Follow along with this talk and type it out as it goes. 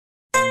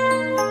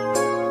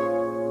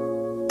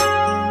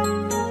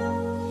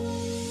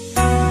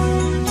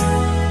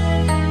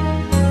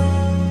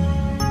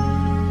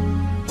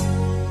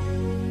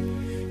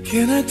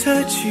Can I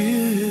touch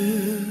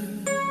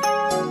you?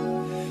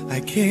 I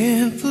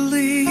can't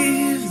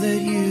believe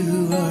that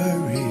you are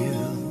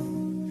real.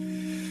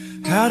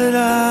 How did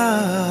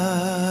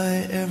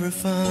I ever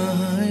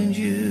find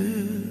you?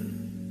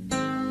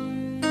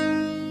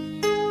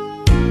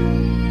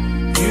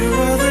 You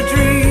are the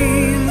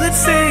dream that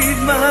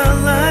saved my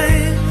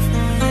life.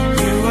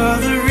 You are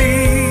the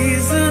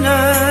reason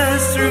I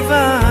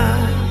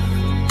survived.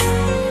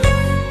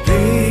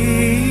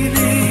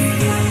 Baby,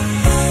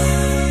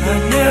 I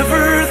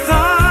never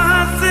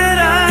thought that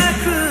I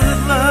could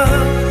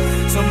love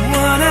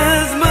someone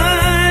as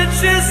much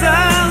as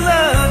I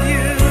love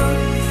you.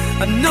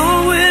 I know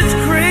it's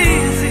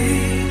crazy,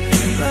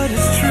 but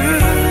it's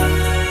true.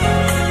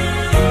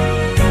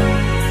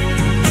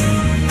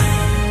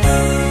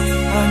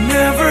 I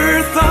never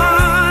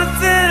thought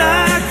that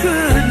I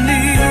could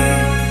need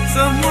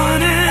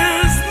someone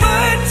as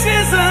much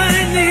as I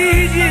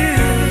need you.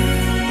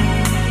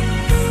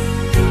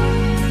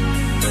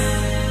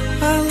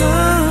 I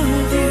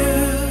love you.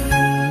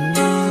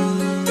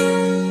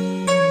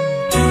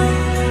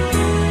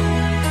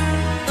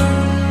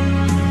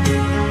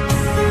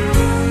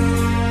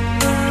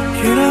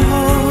 Can I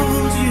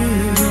hold you?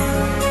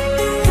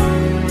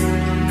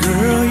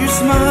 Girl, your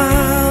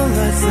smile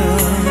lights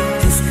up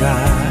the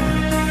sky.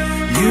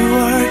 You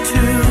are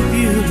too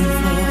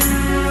beautiful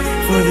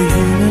for the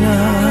human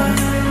eye.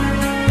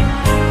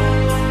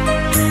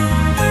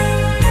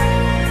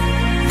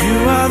 You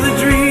are the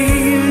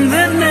dream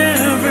that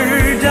never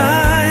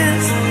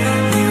dies.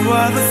 You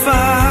are the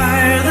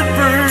fire that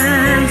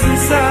burns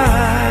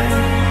inside.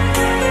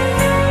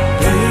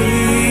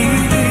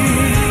 Baby,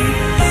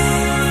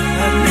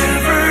 I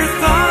never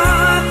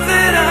thought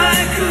that I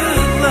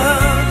could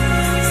love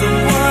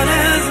someone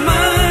as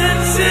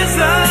much as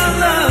I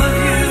love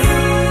you.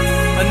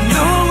 I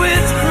know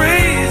it's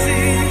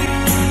crazy,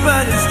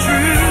 but it's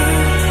true.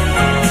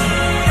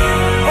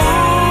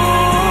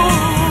 Oh,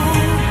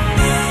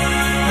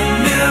 I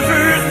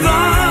never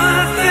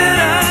thought that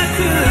I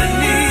could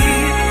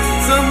need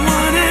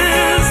someone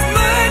as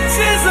much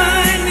as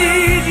I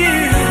need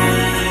you.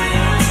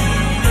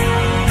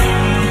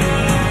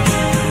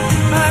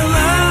 I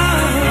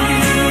love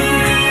you.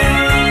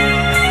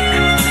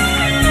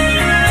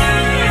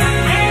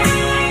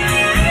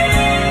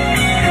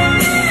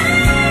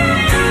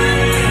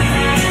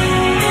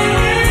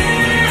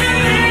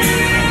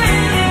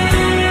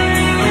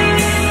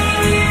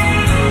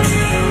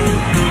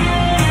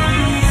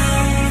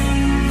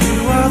 You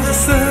are the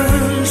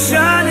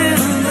sunshine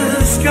in the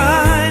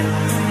sky.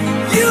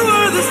 You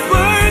are the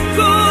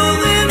sparkle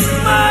in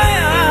my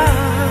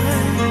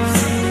eyes.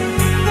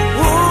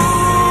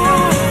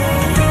 Oh,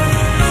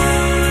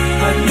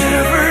 I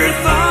never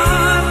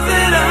thought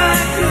that I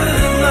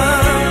could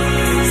love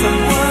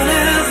someone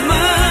as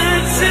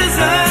much as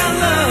I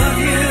love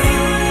you.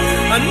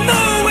 I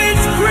know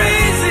it's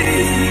crazy,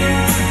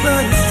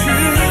 but it's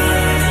true.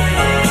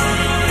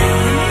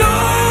 I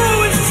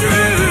know it's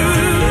true.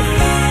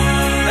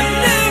 I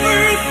never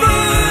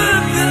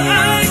thought that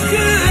I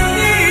could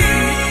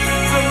need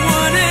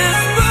someone as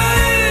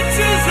much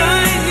as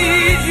I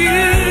need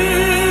you.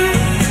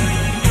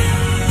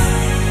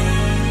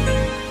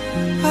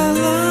 I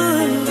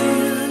love you.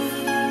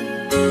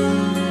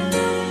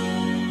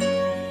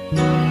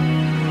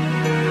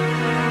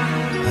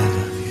 I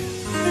love you.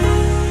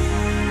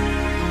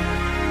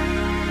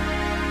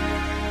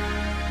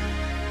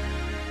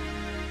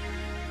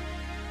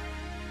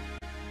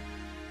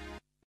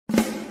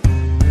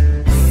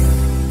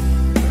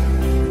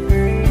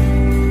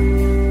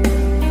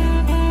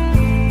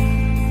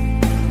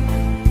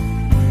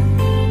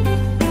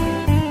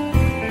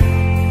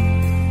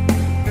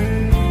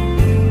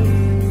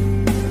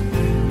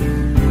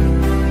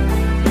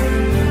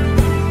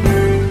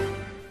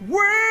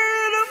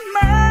 When a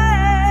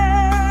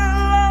man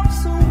loves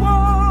a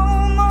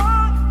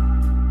woman,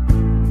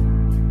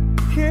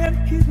 can't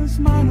keep his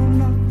mind on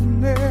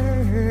nothing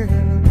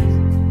else.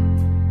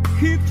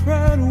 He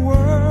tried to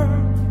work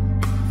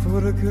for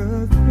the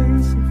good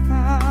things he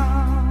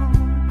found,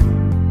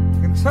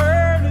 and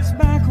turned his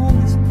back on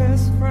his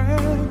best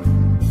friend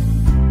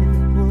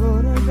and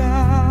put her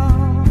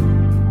down.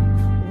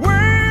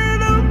 When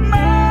a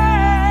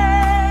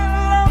man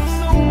loves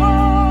a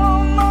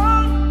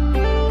woman,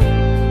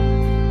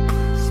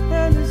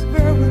 spend his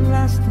very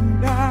last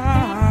and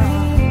die,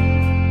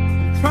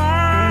 and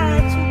try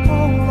to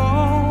hold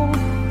on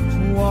to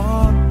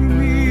what we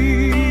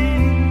need.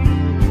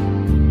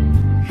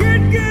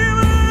 He'd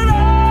given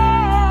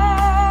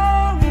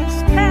all his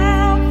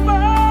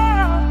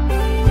comfort,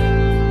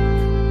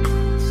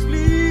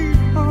 sleep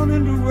on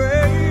in the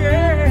rain.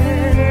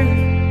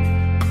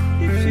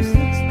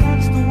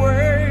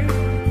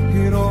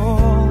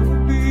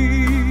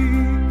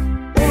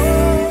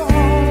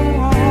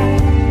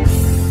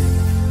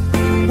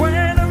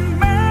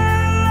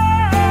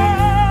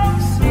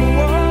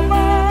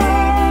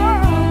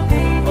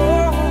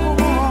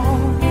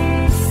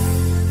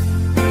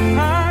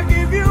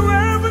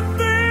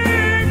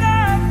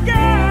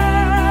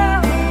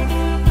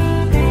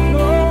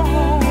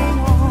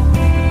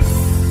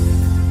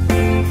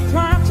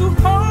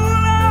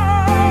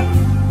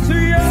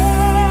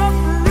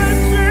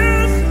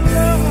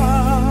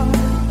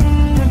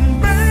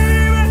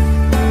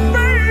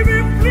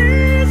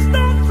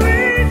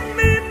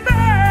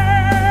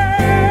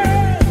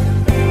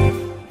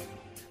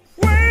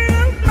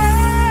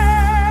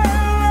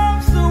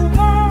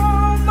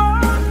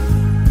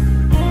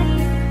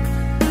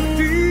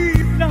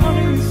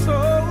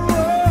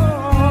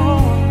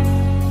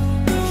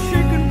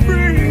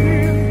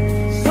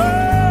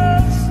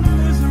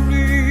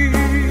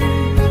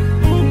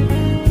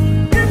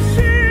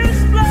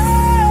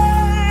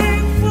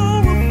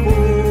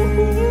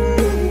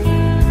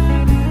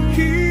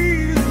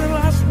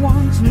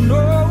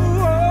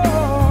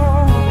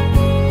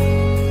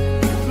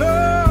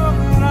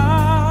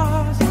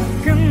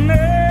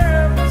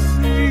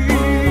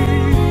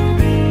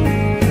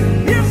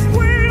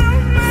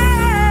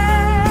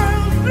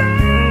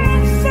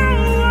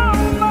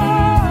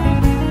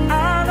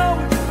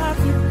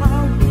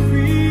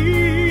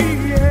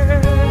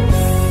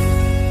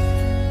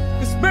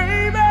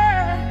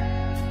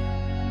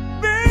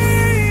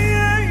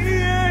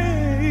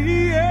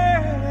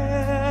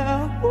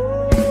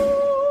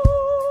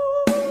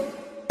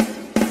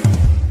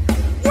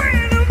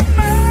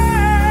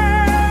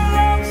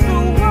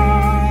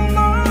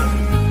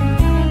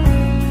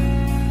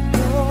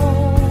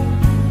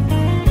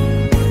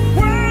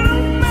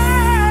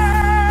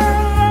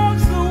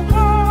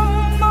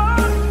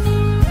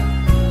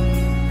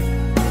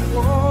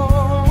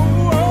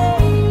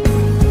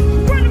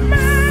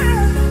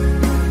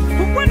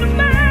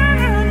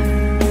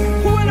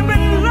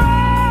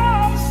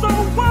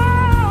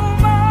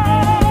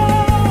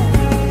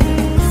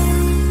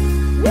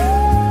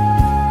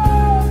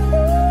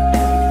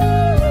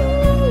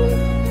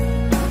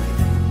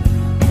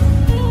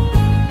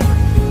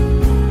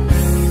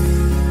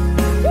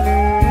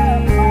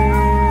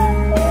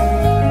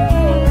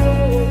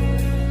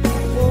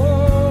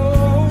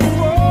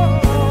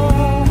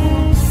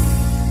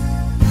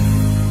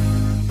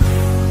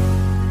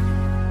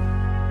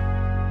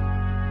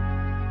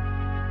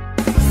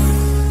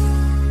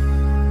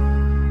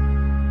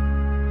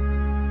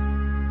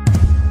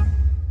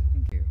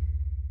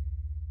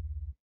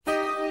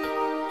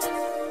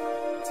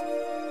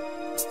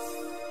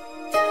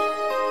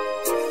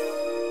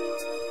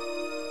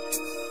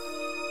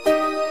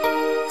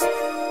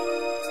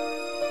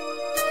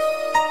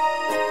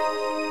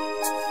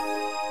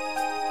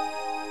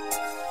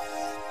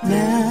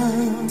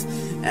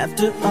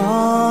 After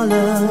all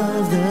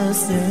of the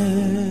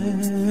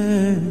searching,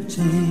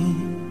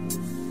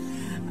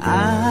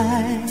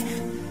 I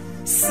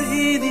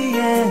see the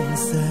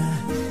answer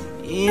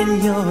in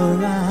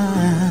your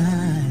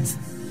eyes.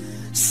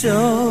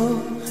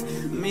 Show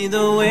me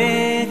the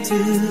way to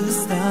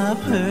stop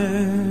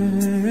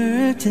hurting.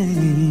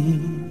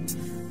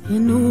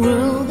 In a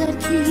world that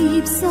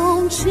keeps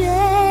on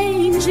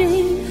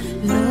changing,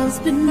 love's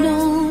been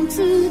known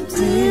to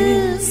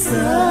disappear.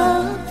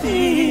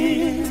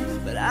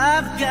 But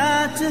I've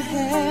got to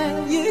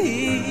have you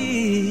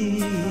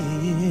here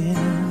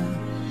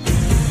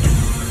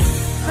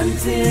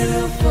until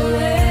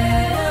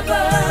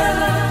forever.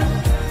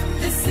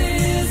 This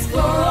is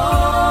for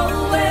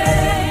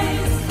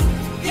always.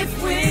 If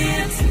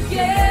we're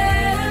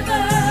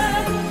together,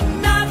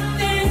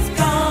 nothing's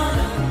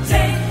gonna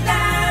take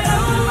that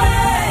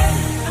away.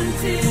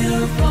 Until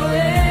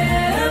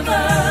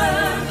forever,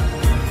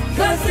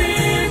 'cause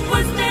it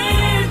was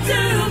meant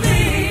to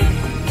be.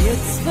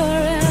 It's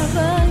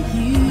forever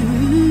you.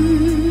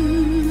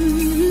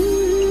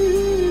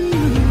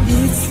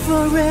 It's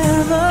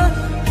forever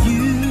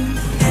you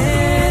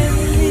and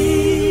me.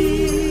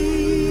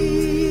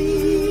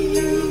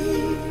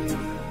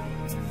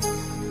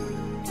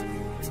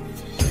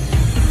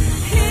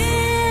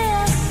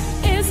 Here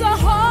is a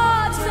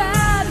heart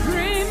that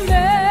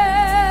remembers.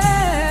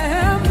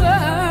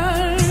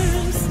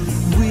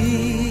 We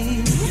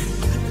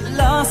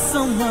lost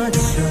so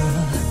much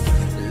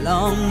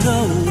along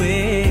the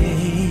way.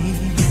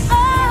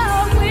 Oh,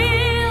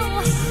 we'll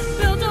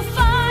build a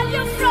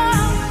fire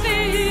from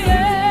the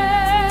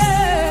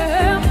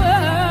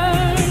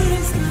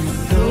embers.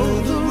 Though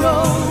the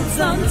road's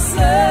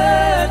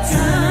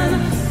uncertain,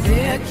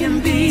 there can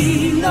be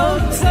no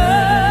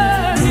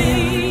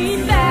turning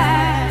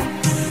back.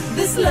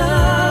 This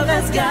love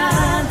has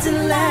got to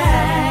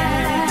last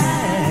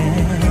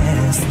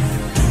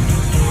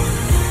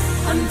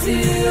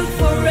until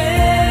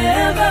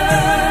forever.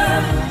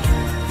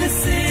 This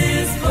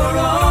is for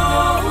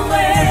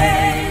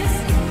always.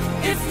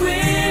 If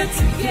we're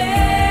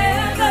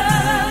together,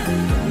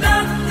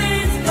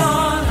 nothing's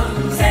gonna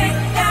take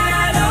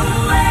that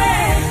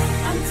away.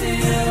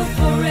 Until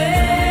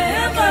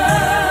forever,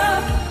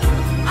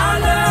 our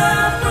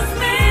love was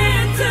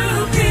meant to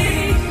be.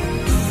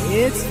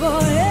 It's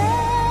forever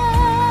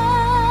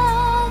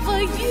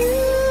you.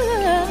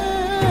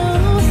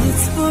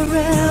 It's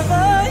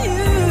forever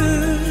you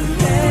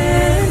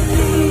and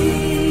me.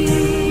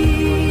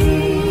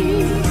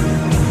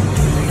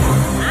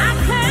 I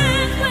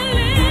can't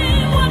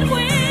believe what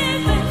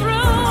we've been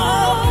through.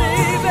 Oh,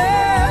 baby,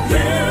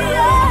 you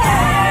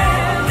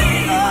and me.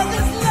 Oh,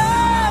 this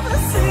love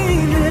has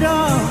seen it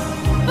all,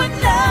 But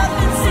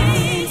nothing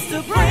seems to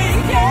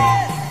break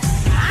it.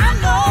 I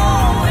know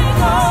We're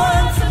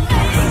going to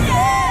make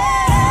it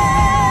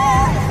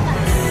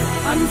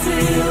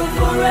until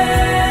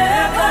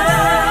forever.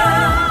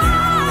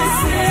 This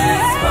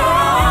is for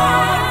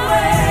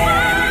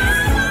always.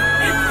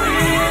 If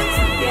we're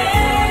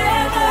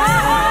together,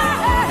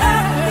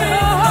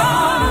 nothing's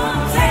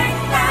gonna take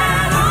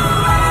that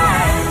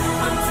away.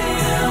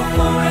 Until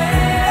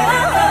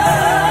forever,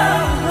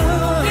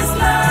 this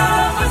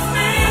love was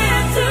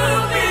meant to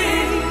be.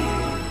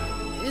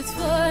 It's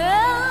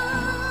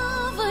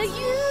forever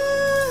you.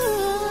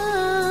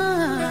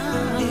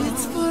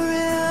 it's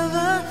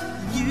forever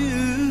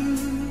you.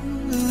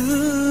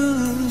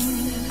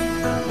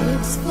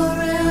 It's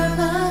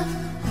forever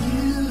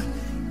you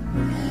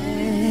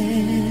and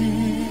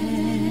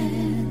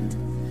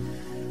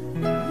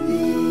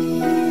me.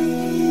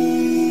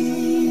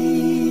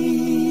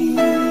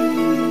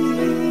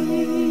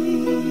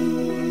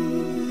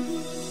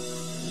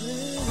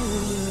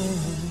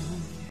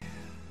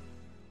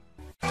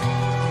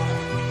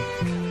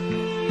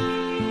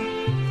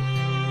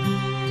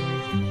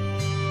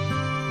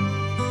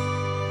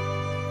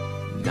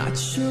 Not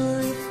sure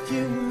if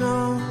you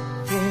know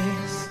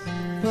this,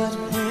 but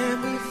when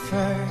we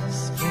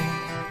first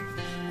met,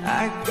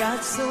 I got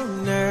so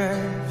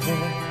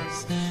nervous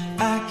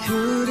I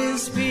couldn't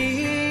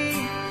speak.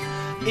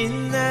 In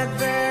that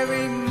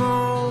very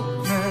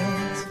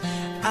moment,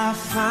 I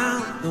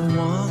found the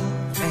one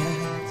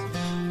that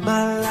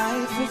my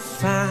life had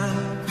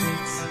found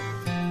its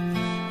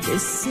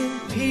missing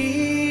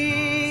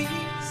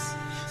piece.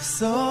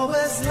 So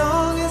as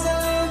long as I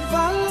live,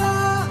 I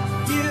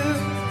love you.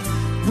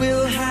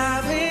 We'll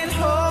have it,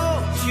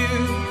 hold you.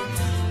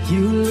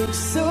 You look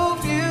so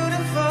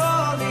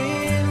beautiful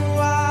in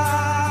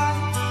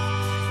white.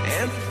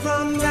 And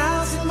from now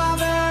to my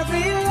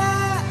very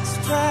last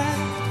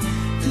breath,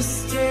 this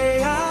day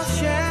I'll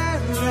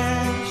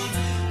cherish.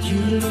 You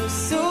look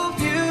so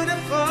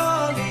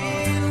beautiful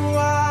in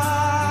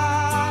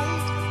white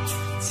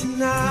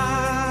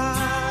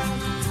tonight.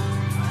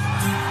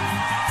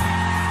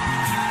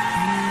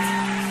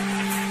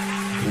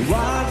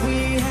 What we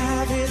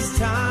have is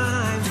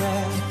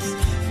timeless.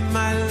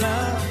 My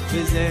love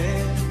is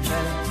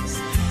endless.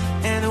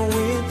 And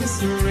with this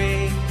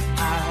ring,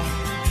 I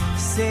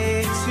say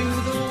to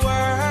the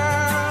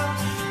world,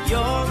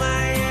 you're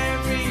my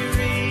every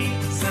reason.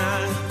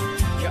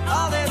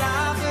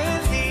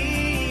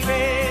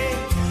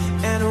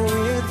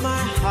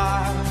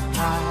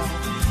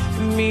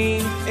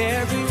 mean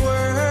every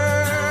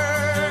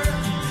word.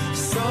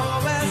 So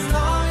as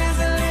long as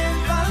I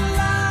live, I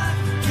love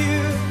you.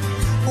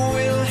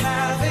 Will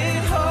have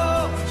it,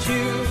 hold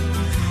you.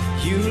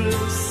 You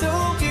look so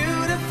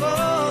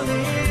beautiful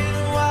in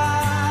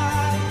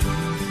white.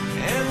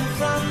 And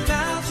from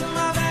now to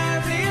my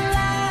very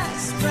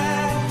last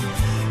breath,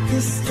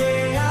 this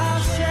day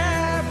I'll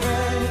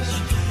cherish.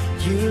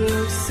 You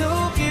look so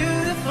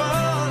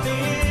beautiful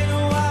in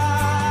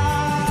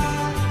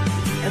white.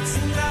 And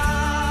tonight,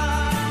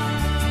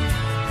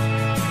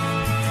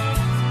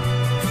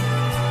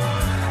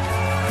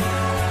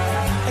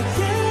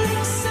 you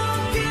look so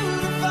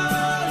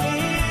beautiful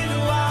in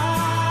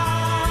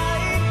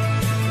white.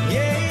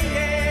 Yeah,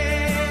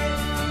 yeah.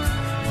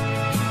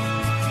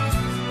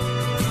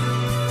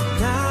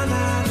 Na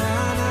na na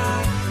na.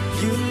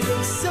 You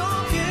look so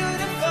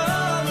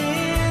beautiful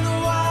in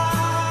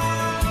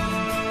white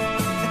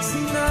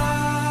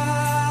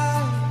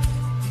tonight.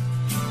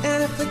 And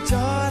if a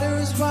daughter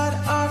is what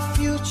our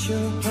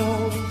future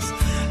holds,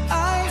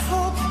 I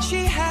hope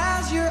she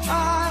has your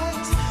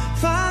eyes,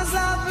 finds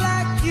love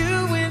like you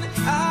and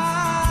I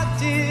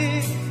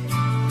did.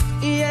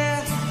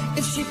 Yeah,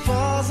 if she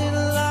falls in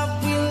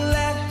love, we'll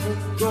let her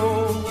go.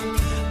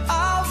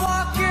 I'll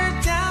walk her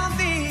down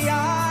the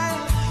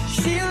aisle.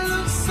 She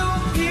looks so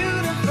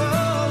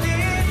beautiful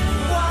in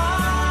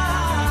white.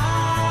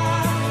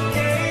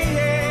 Yeah,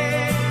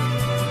 yeah.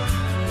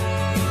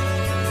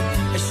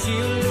 She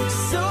looks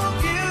so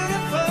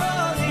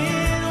beautiful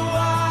in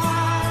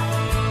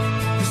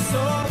white.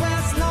 So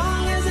as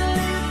long as I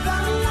live,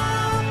 I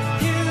love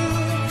you.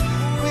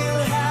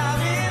 We'll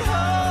have it,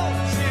 hold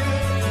you.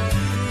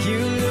 You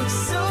look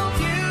so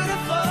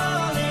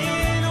beautiful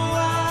in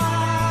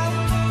white.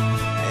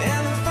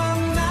 And from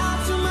now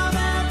to my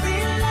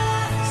very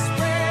last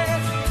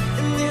breath,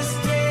 in this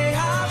day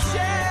I'll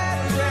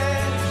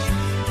cherish.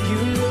 You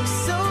look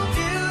so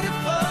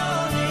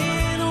beautiful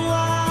in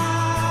white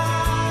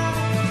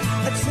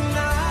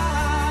tonight.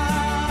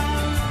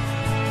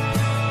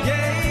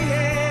 Yeah,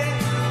 yeah.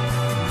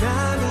 Na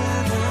na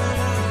na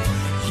na.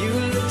 You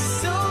look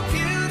so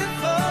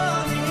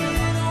beautiful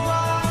in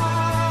white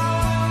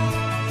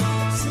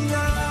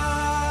tonight.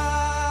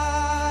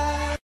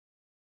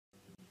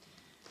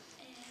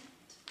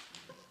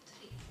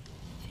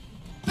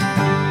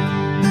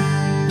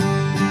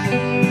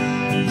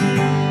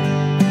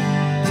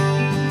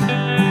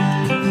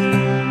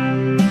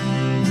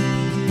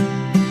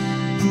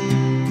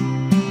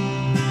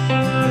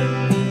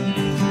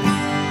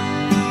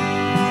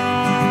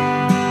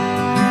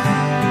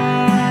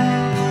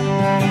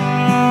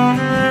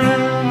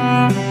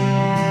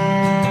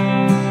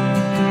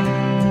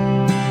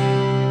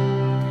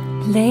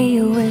 Lay a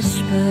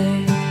whisper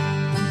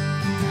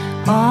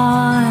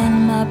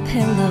on my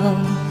pillow.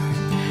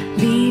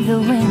 Leave the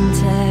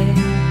winter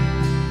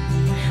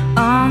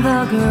on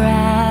the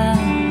ground.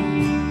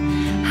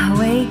 I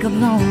wake up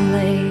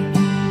lonely.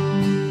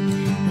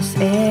 This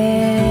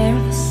air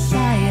of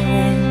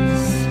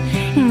silence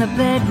in the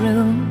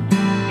bedroom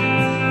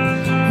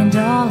and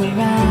all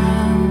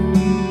around.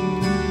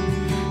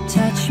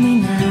 Touch me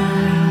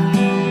now.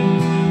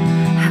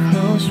 I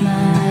close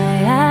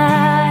my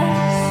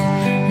eyes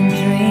and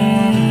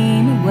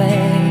dream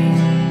away.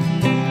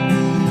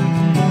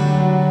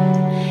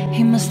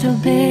 It must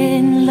have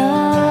been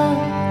love,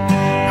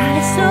 but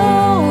it's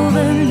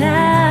over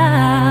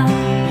now.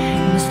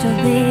 It must have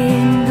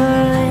been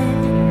good,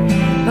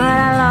 but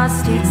I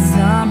lost it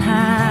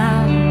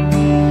somehow.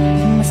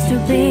 It must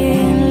have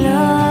been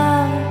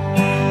love,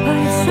 but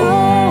it's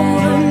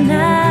over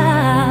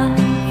now.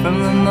 From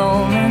the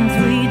moment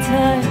we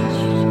touched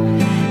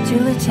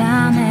till the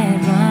time had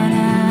run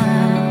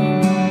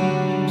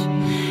out.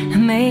 I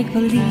make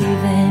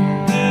believing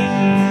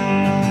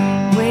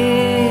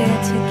we're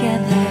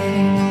together,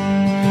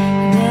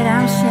 that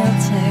I'm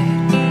sheltered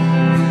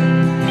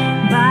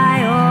by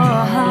your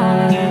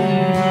heart.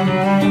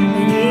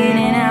 But in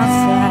and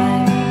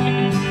outside,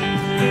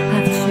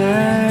 I've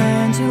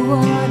turned to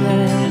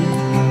water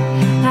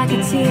like a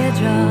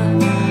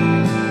teardrop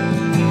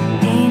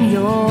in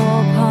your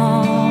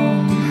palm.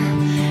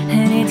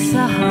 And it's a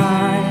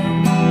hard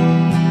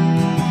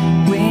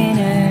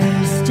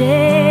winter's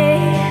day.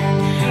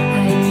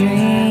 I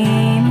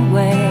dream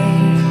away.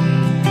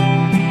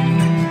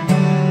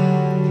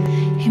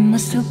 It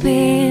must have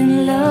been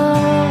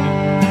love,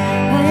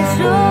 but it's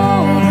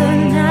over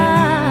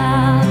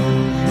now.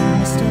 It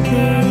must have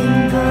been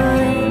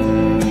good,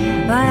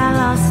 but I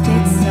lost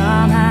it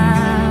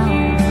somehow.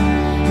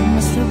 It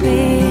must have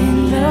been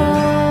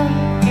love,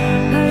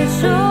 but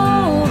it's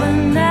over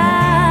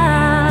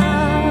now.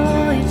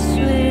 It's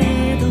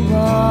where the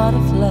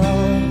water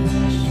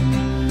flows.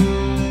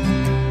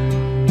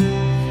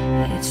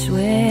 It's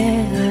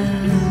where the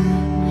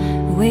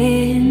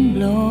wind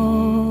blows.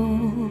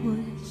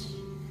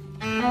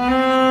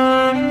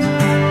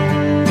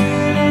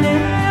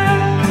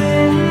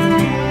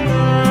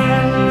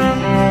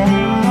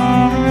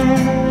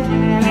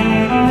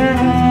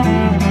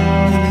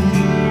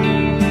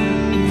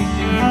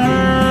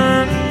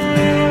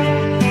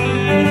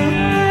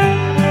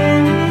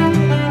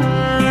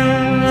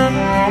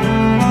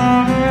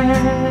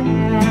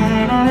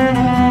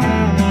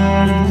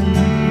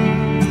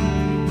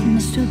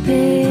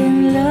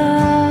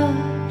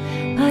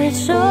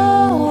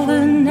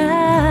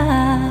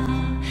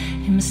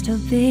 must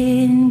have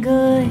been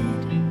good,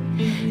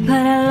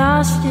 but I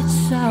lost it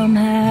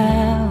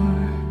somehow.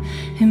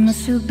 It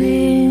must have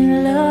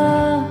been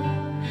love,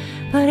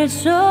 but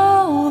it's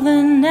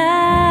over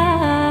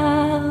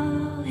now.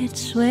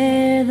 It's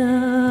where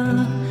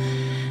the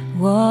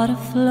water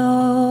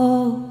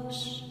flows.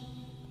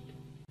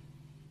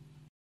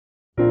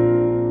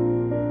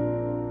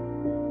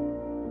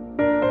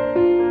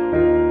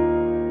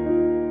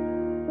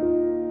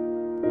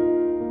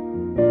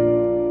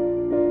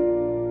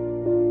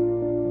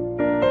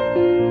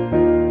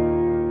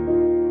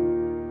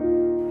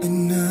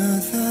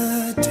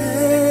 Another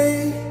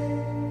day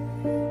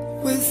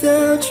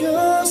without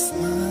your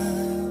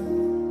smile.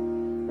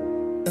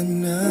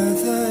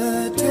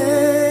 Another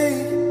day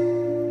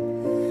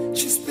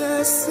just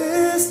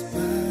passes by.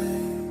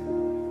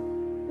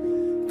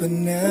 But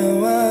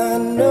now I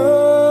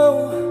know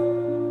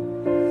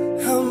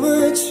how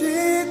much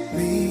it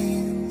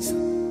means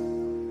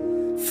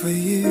for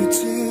you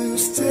to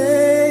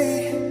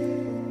stay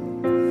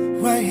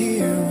right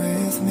here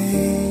with me.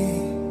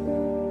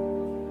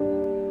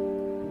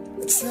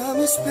 Time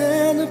we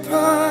spend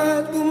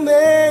apart will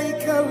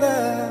make our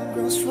love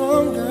grow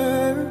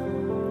stronger.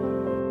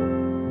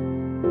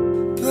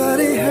 But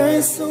it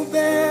hurts so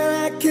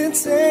bad I can't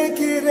take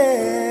it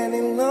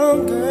any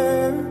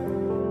longer.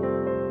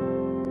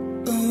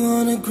 I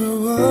wanna grow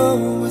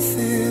old with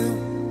you.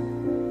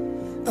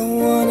 I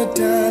wanna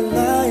die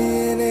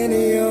lying in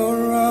your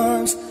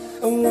arms.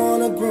 I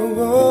wanna grow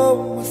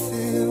old with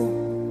you.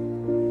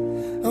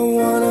 I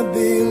wanna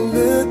be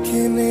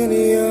looking in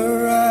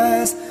your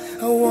eyes.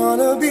 I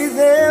wanna be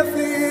there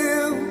for you,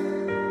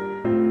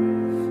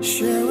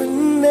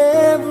 sharing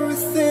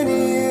everything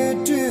you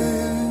do.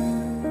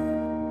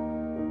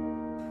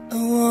 I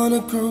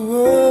wanna grow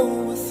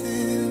old with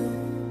you.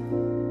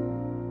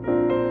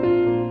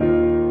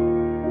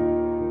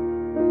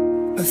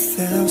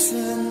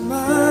 1,000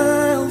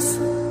 miles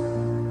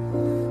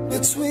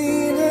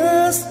between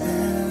us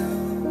now.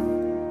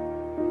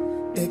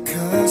 It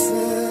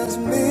causes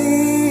me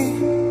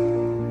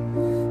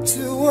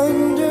to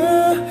wonder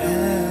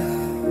how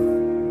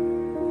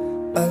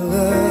our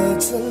love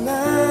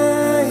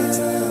tonight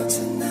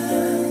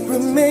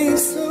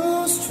remains so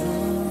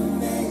strong.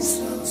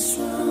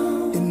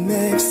 It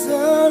makes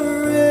our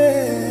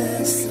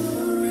rest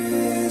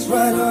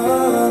right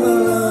all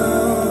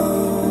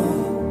alone.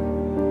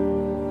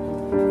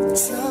 The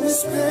time we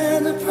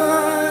spend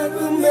apart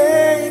will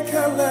make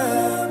our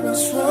love grow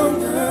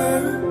stronger.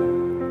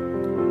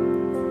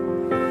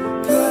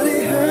 But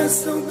it hurts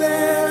so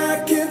bad I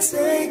can't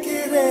take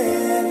it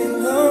any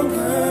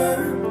longer.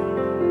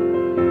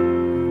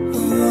 I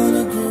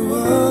wanna grow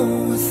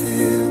old with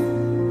you.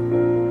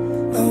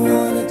 I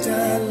wanna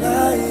die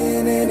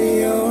lying in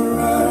your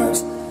arms.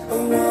 I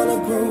wanna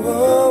grow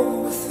old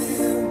with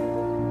you.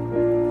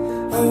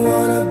 I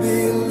wanna be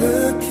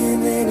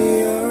looking in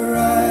your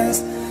eyes.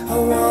 I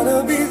wanna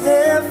be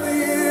there for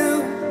you,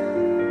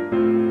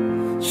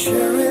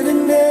 sharing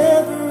in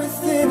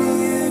everything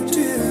you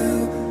do.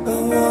 I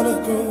wanna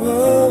grow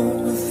old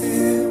with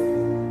you.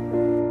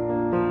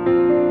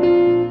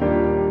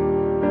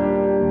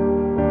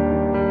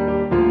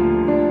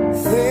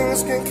 Things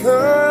can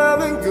come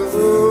and go,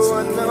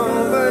 I know,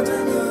 but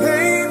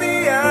baby,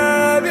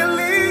 I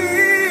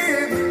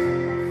believe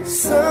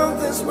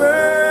something's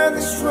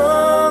really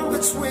strong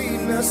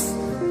between us,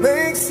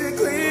 makes it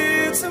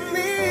clear to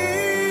me.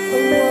 I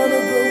wanna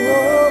grow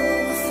old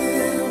with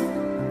you.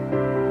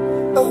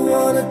 I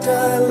wanna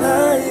die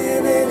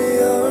lying in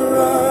your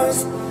arms.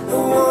 I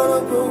wanna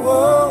grow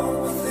old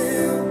with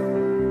you.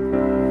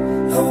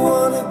 I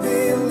wanna be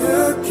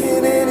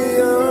looking in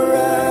your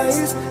eyes.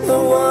 I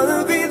wanna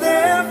be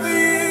there for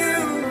you,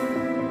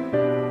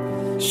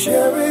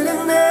 sharing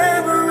in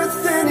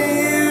everything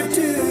you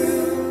do.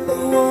 I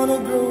wanna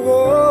grow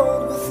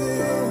old with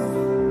you.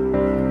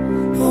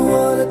 I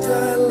wanna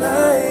die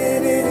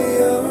lying in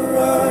your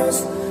arms.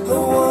 I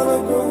wanna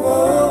grow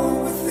old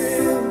with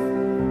you.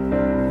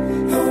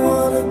 I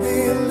wanna be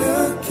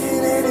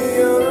looking in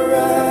your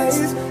eyes.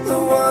 I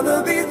wanna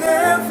be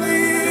there for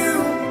you,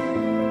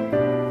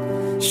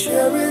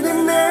 sharing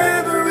in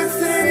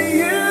everything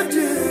you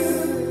do.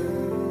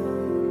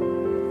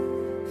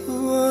 I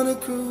wanna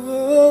grow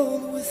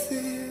old with you.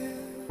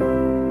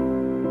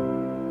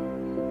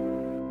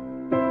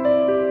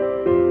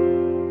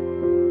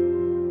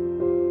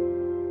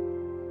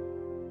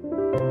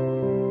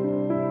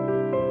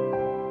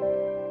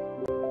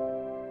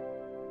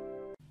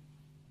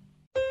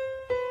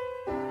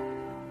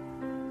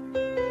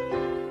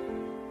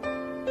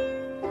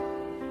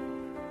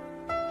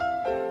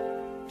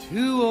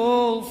 Two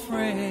old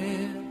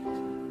friends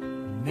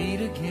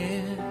meet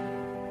again,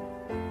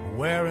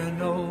 wearing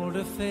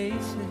older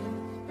faces,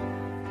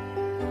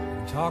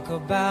 and talk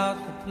about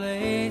the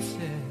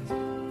places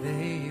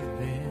they've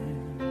been.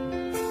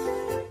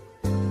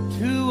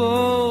 Two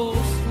old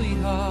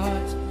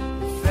sweethearts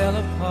who fell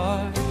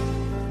apart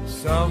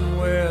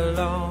somewhere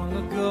long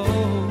ago.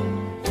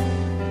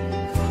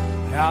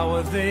 How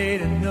were they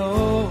to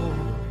know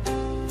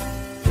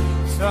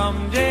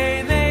someday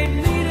they'd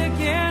meet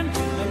again?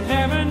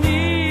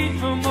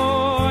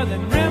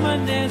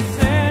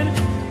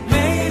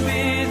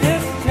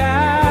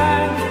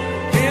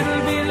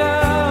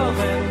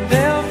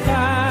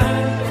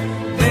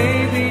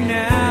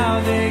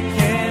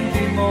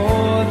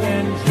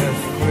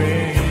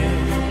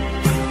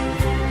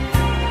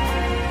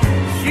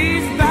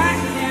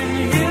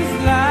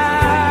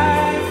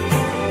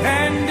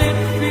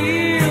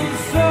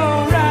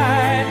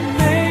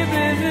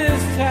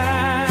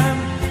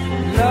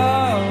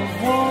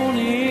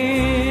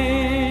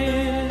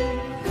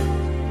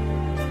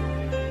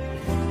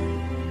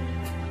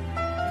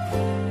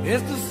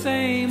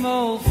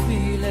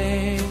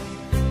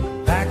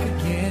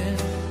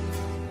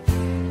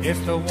 It's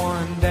the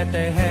one that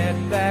they had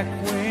back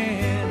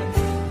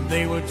when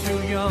they were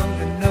too young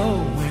to know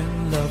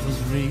when love was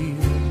real.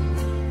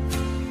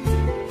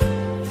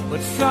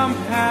 But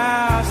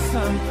somehow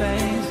some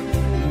things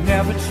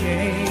never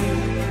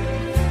change,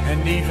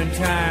 and even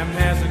time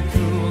hasn't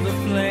cooled the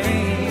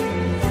flame.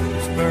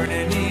 It's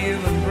burning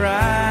even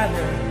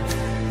brighter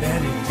than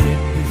it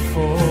did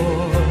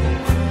before.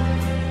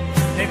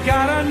 They've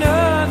got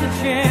another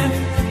chance,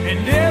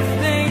 and if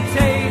they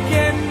take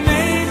it,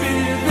 maybe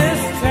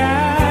this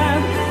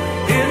time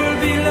it'll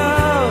be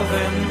love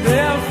and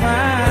they'll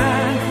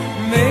find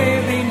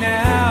maybe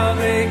now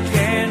they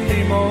can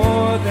be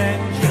more than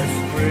just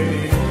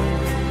friends.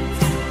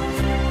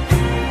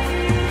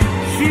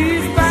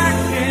 She's back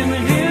in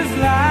his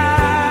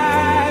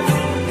life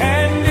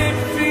and it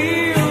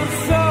feels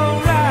so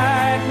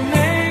right.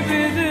 Maybe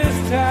this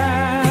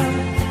time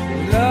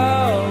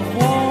love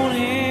won't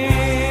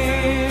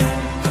end.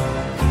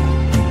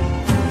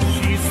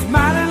 She's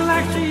smiling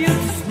like she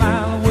used to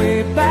smile way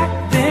back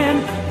then.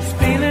 She's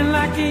feeling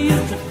like he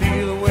used to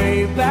feel way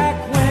back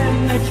when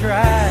they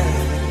tried.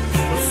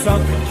 But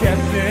something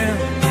kept them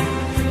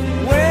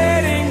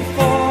waiting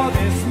for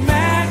this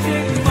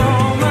magic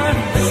moment.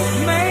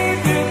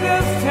 Maybe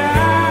this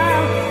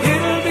time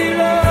it'll be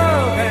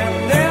love and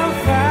they'll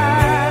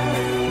find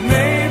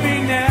maybe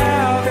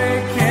now they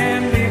can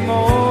be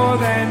more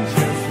than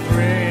just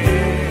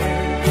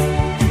friends.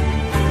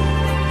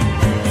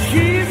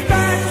 She's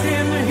back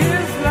in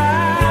his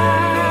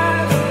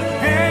life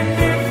and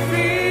it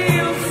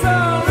feels so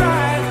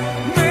right.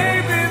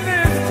 Maybe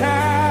this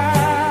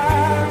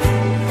time,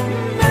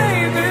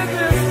 maybe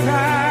this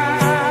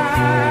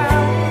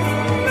time,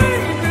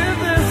 maybe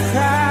this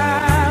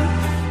time,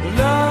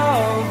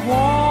 love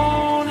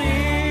won't end.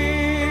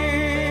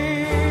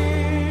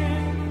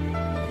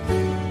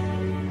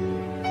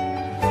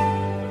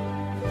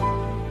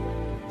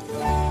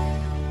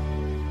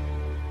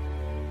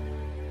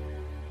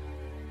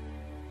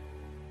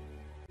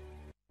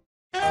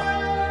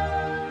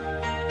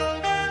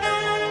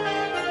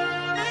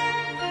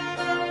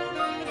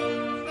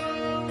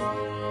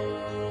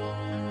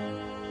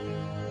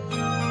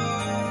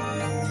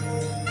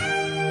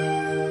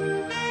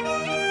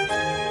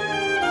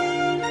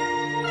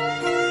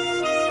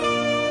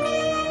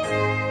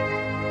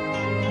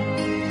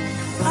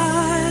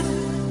 I'd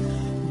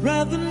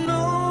rather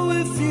know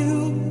if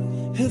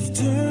you have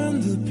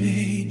turned the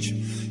page,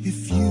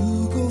 if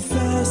you go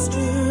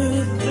faster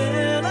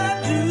than I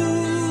do.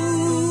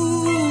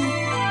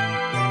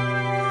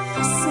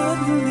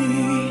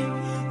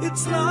 Suddenly,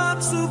 it's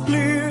not so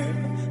clear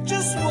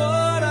just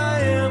what I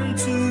am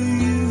to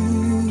you.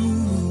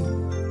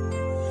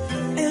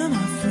 Am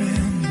I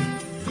friend?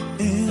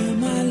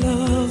 Am I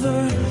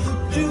lover?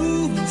 Do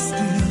we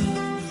still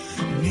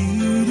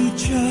need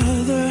each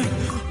other?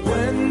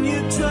 When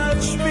you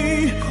touch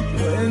me,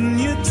 when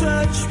you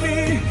touch me,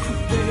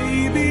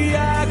 baby,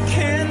 I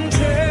can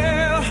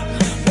tell.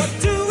 What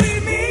do we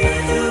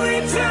mean to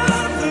each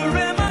other?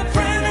 Am I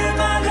friend? Am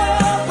I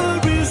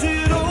lover? Is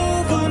it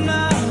over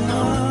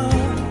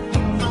now?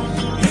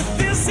 If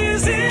this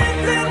is it,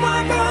 then why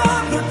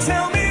bother?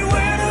 Tell me,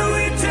 where do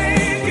we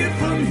take it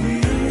from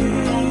here?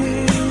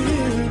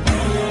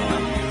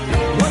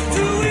 What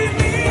do we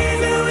mean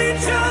to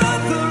each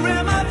other?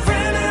 Am I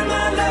friend? Am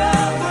I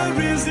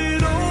lover? Is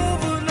it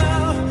over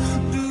now?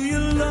 Do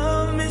you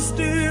love me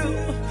still,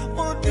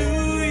 or do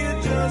you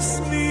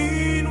just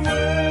mean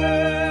well?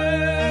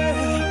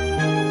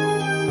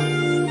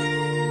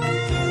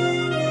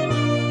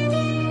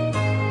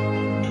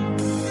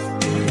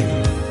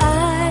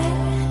 I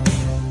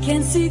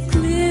can see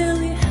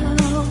clearly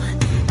how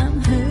I'm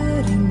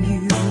hurting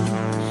you.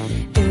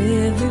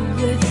 Every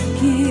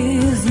breath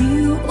gives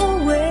you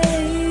away.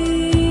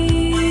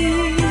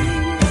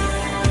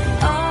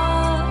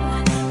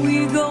 Are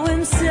we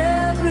going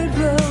separate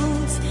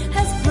roads?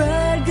 Has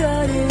pride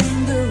got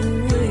in the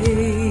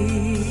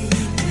way?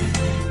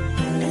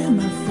 Am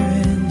I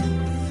friend?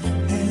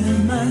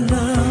 Am I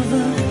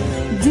lover?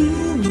 Do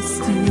we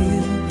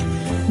still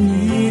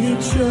need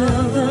each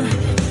other?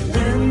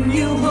 When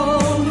you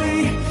hold me,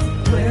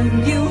 when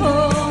you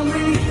hold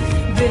me,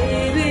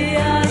 baby,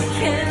 I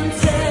can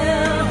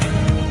tell.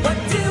 What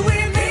do we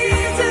mean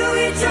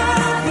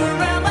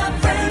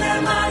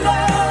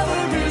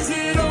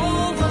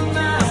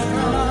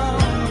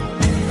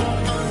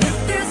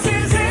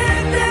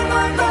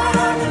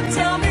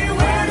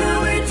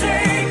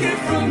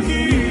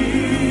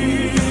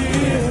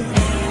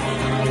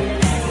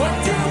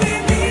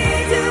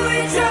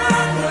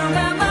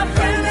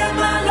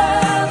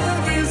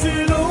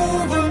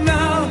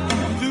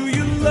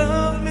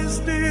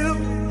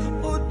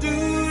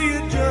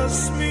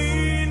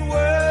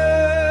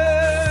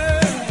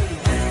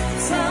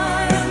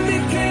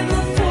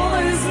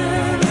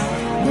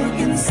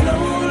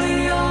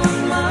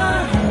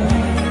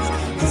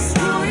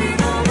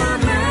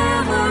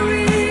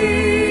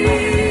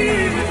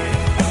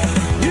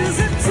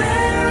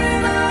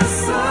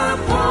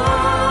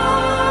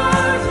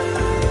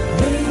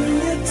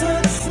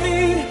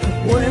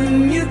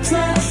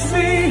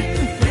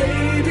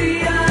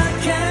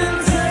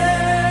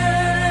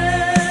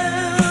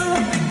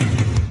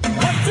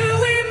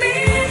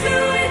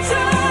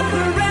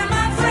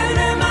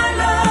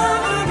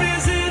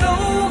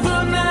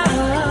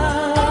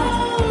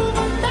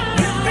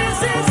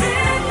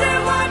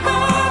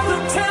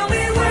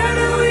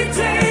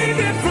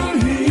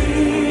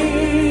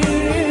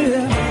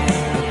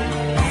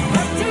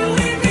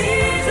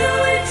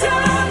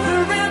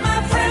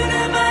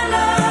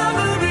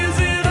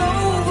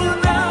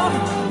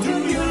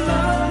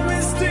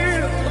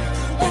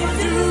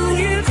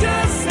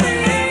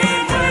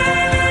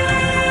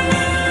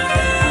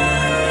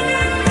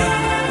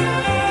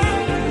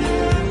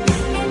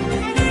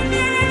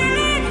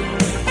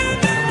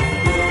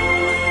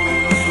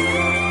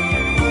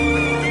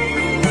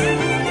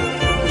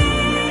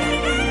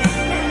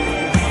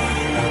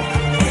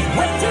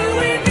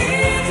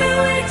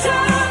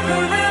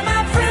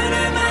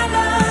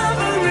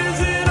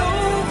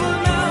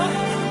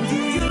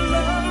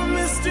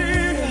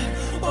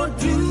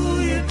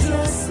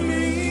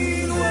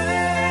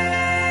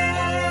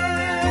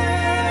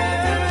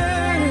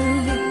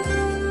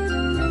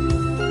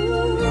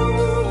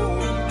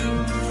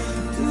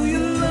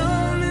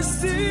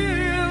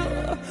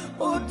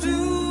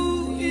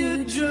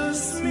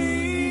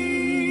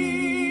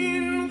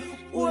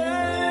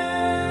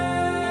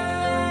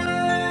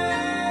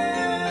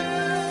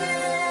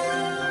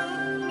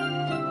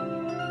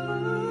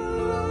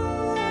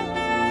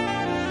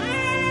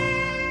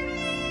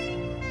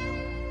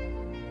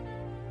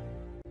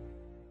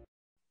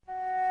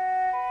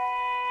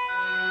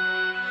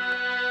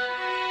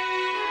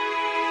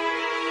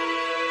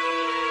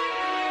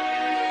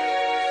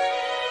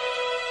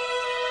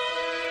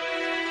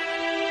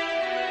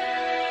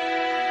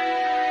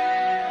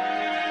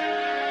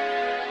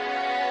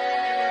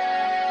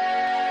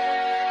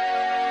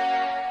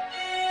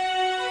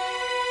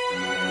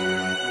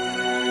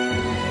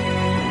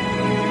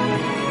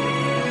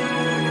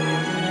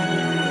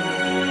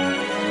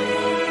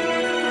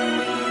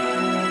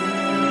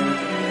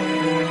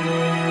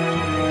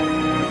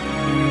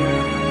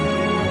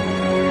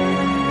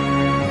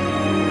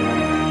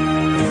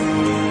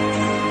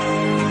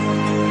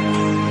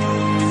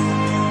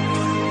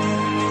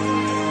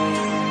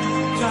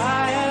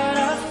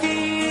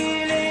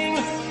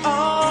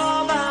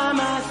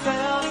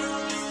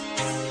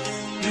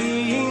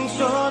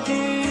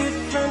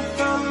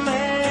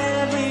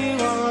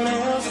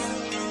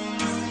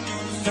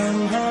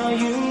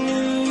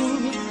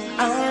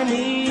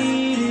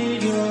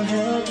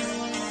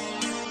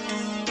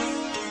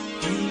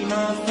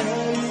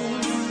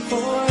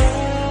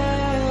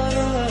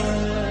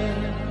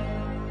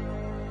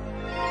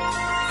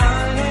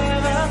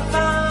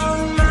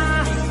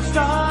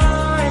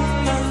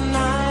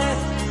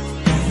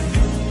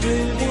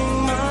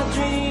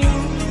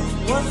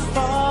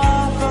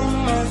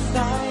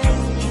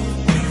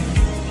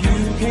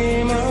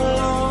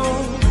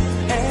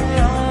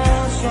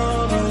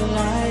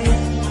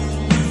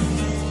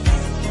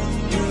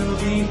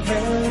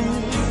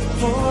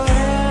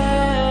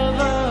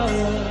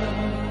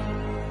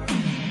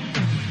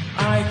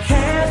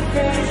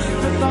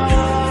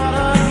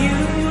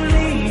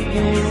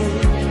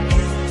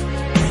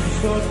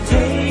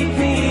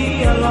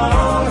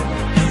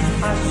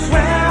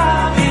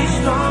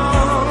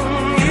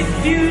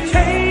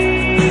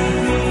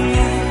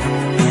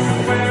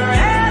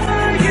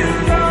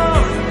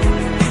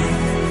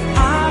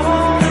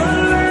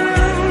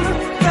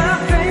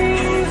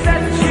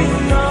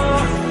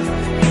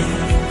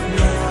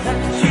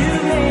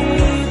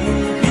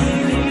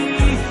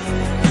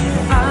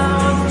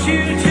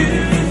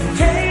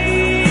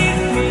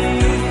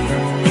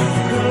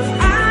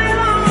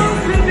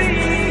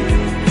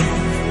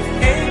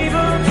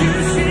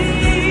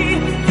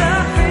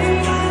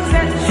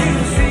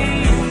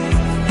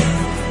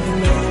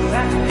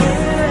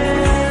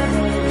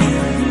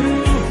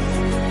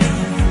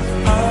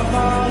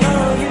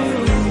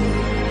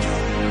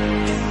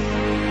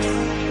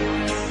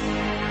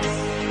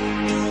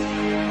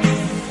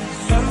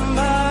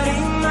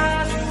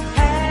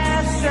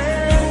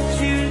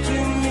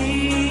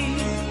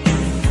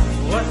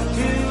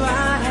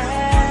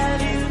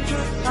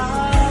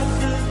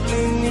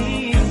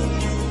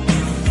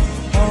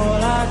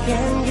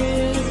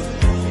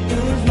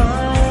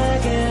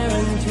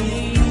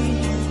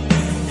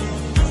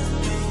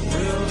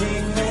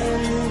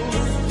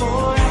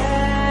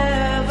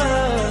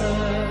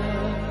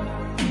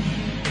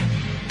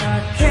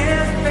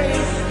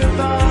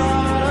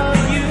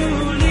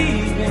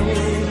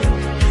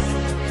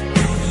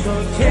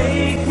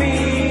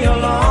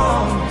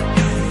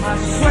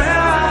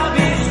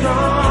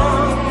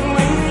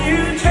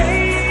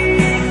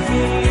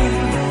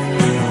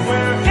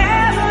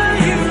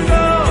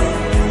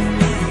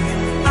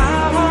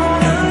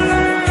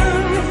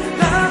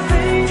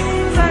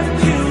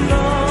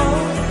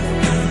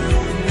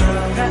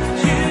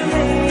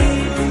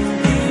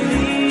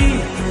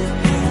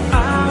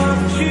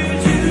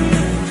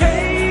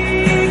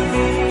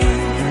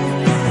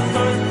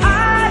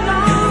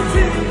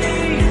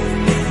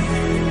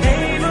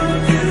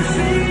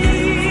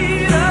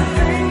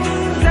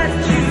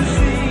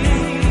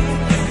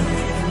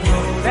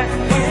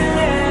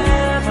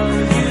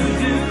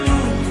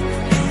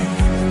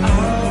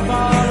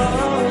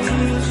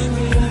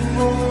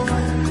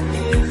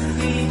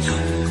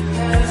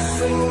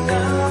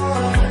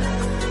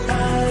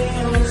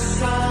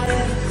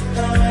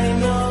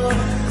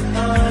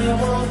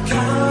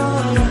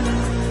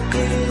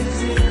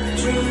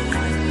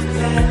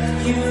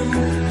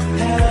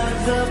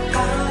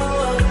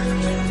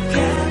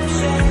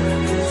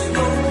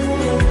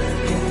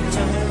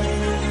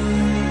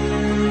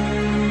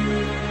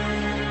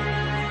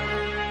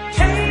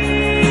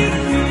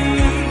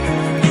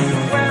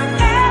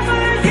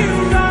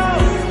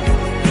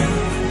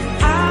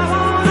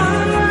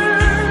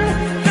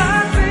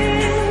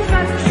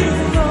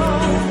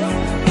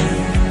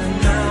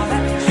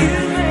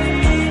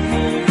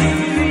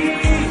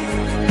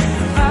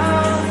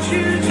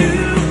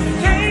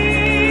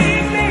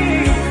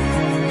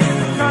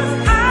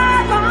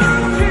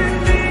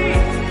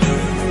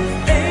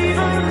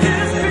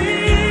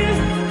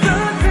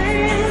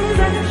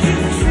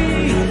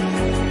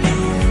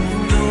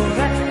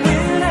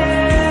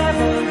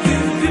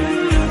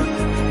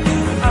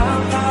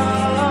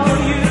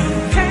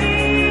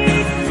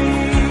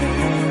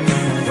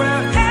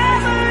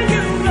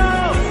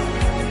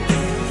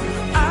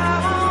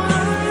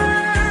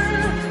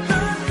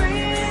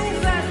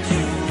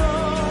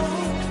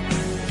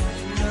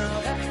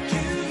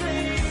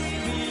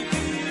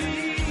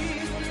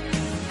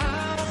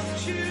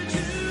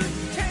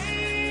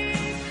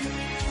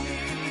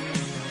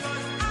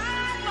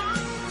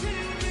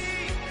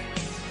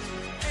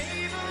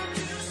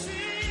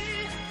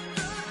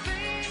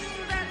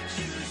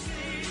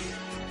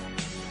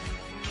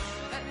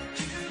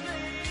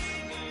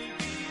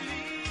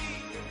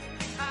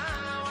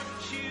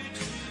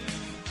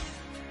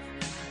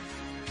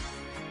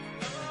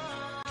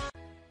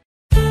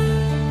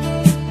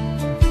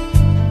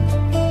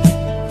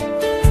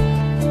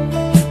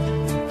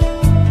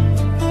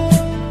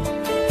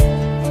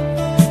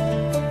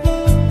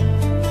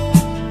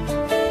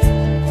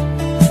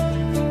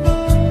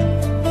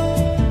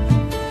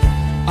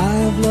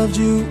loved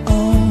you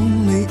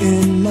only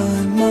in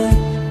my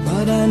mind,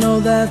 but I know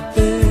that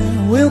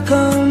there will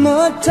come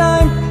a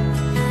time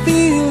to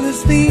feel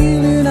this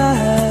feeling I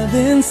have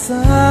inside.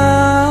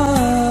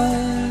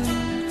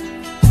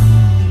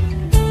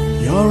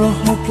 You're a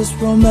hopeless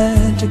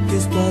romantic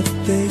is what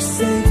they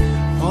say,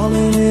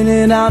 falling in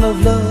and out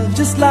of love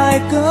just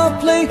like a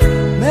play.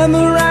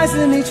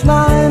 Memorizing each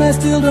line, I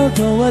still don't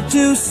know what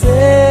to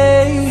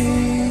say.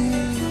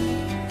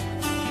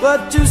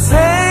 What to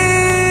say?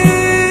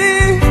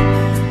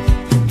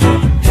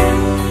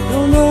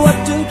 Don't know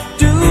what to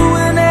do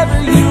whenever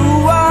you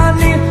are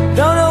near.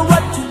 Don't know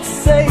what to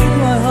say,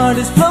 my heart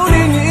is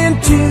floating in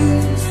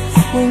tears.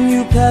 When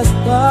you pass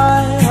by,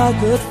 I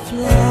could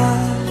fly.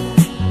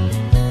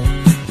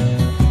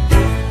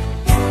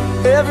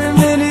 Every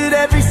minute,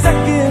 every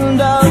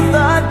second of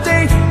the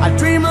day, I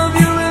dream of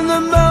you in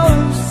the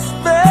most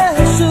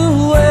special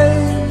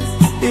ways.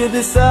 Here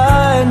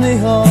beside me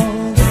all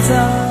the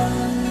time,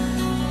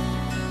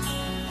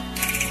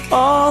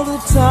 all the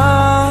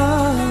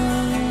time.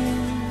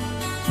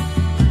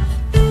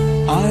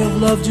 I have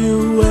loved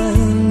you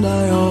and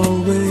I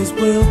always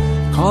will.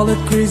 Call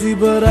it crazy,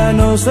 but I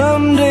know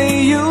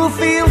someday you'll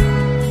feel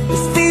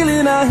this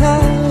feeling I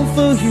have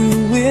for you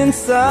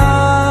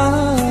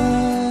inside.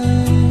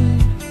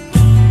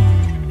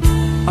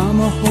 I'm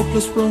a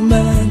hopeless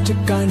romantic,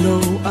 I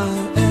know I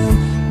am.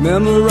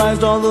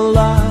 Memorized all the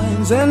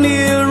lines and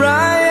here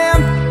I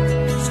am,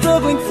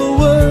 struggling for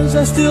words,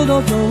 I still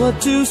don't know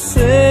what to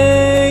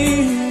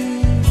say.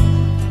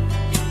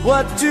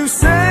 What to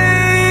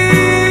say?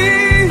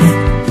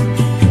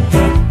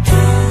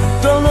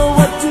 Don't know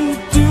what to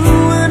do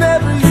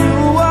whenever you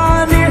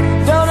are near.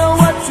 Don't know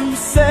what to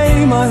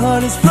say, my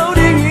heart is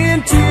floating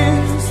in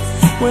tears.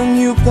 When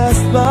you pass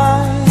by,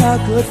 I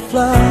could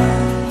fly.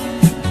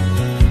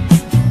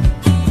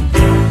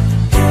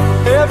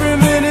 Every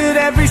minute,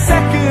 every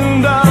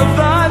second of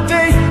the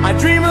day, I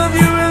dream of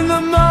you in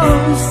the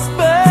most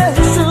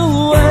special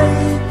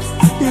ways.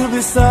 You're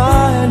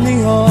beside me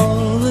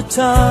all the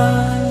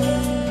time.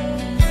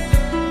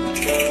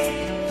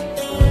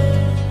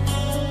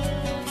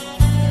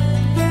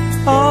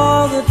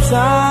 All the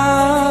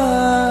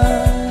time.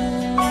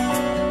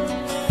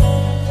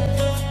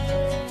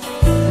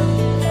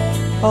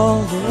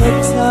 All the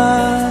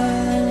time.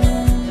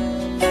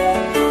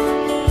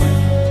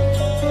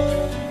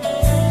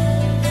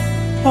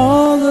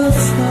 All the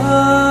time.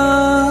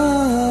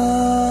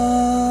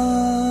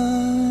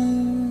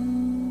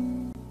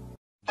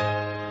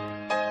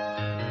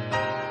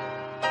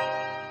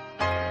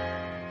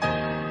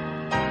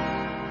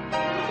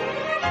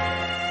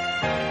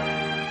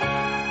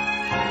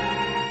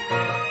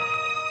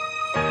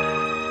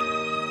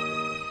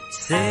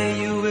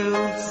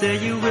 Say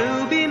you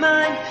will be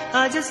mine.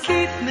 I just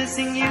keep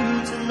missing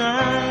you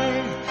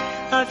tonight.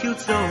 I feel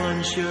so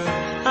unsure,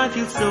 I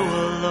feel so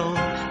alone.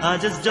 I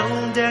just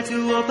don't dare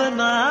to open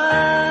my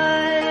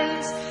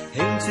eyes.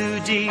 In too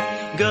deep,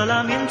 girl,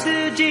 I'm in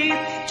too deep.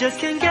 Just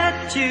can't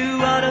get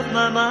you out of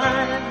my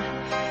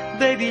mind.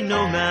 Baby,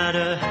 no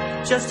matter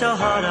just how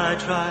hard I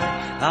try,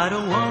 I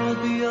don't wanna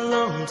be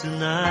alone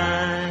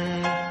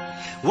tonight.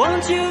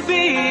 Won't you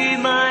be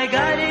my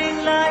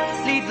guiding light?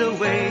 Lead the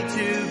way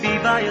to be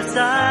by your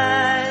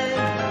side.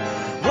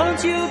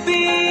 Won't you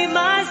be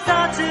my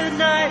star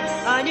tonight?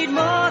 I need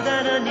more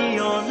than a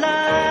neon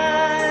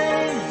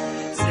light.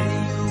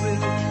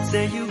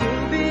 Say you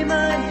will be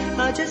mine.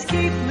 I just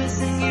keep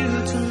missing you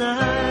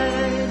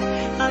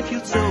tonight. I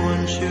feel so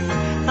unsure,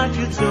 I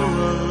feel so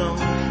alone.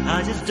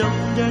 I just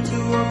don't dare to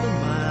open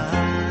my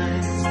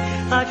eyes.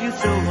 I feel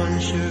so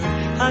unsure,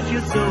 I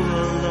feel so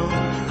alone.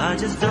 I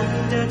just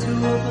don't dare to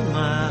open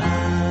my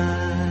eyes.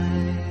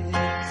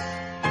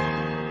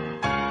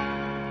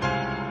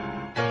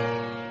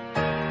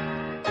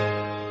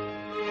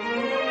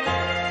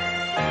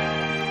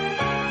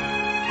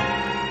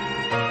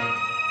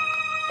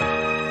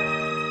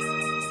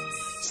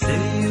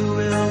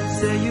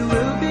 Say you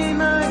will be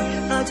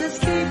mine. I just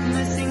keep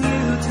missing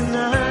you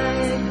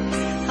tonight.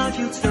 I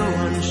feel so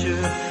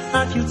unsure,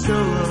 I feel so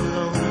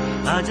alone.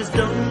 I just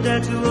don't dare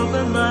to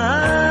open my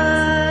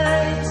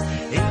eyes.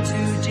 In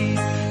too deep,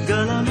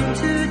 girl, I'm in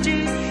too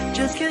deep.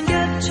 Just can't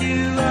get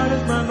you out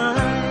of my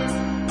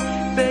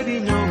mind. Baby,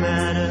 no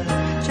matter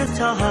just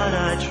how hard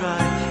I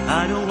try,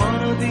 I don't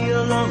wanna be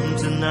alone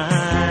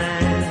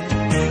tonight.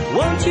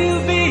 Won't you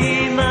be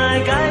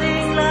my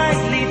guiding light?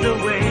 Lead the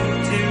way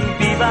to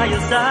be by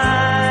your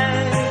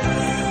side.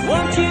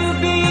 Won't you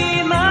be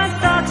my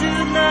star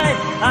tonight?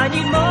 I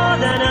need more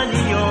than a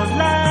neon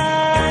light.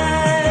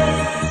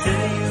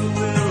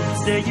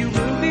 Say you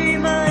will be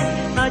mine.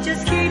 I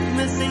just keep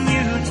missing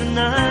you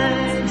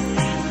tonight.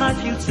 I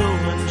feel so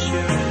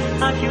unsure,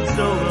 I feel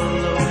so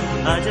alone.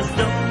 I just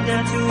don't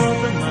dare to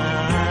open my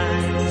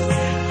eyes.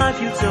 I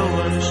feel so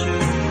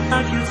unsure, I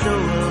feel so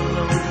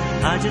alone.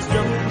 I just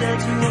don't dare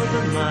to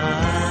open my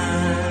eyes.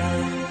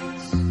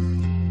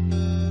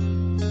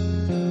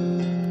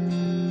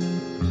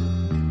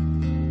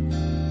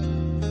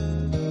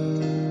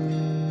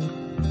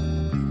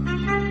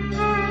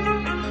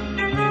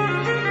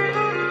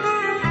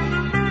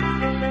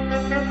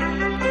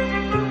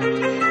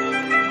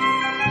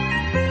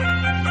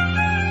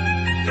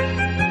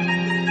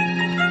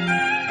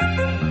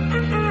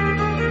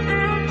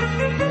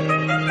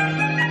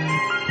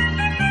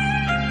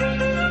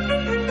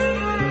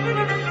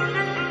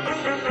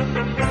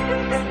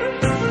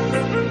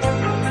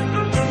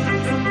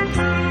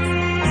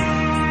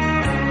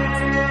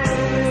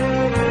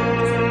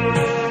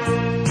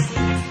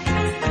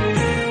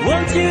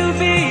 Won't you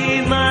be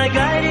my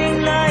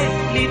guiding light,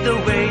 lead the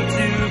way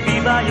to be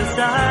by your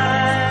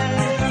side?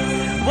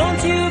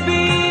 Won't you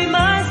be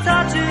my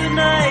star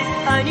tonight?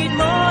 I need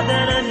more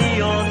than a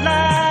neon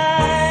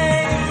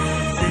light.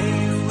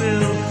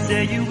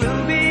 Say you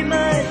will be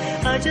mine.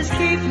 I just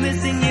keep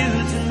missing you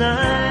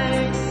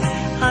tonight.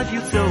 I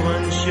feel so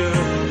unsure,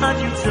 I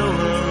feel so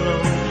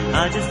alone.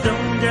 I just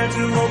don't dare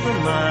to open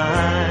my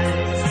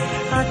eyes.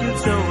 I feel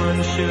so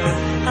unsure,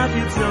 I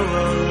feel so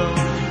alone.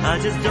 I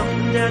just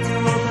don't dare to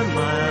open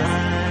my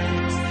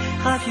eyes.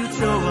 I feel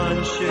so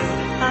unsure,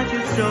 I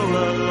feel so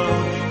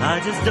alone. I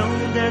just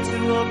don't dare to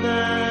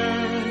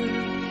open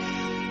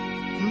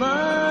my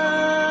eyes.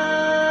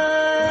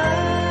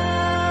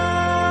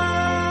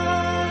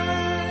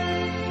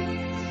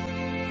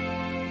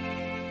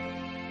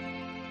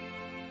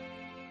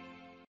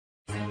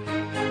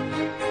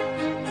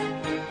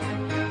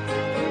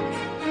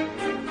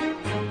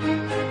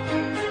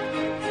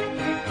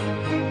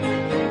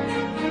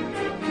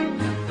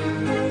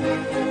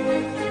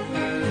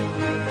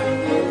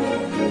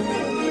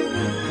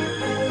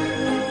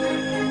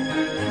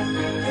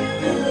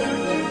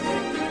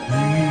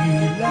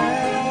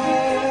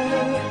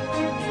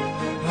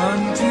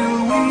 Until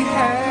we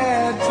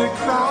had to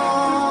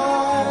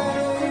cry,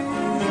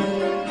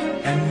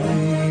 and we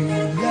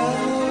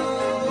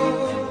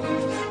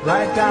loved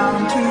right down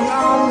to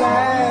our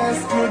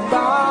last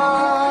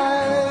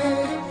goodbye.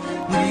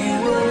 We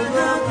were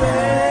the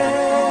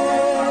best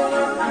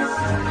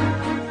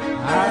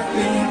I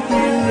think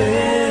we'll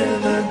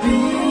ever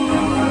be,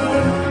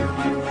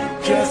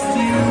 just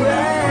you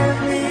and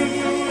me,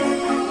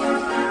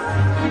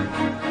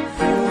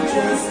 for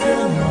just a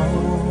moment.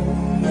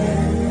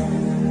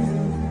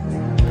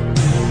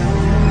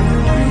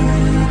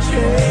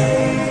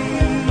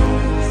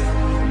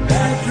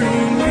 That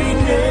dream we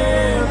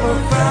never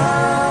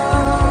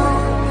found.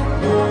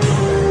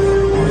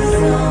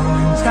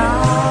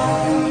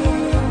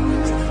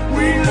 Sometimes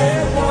we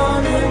let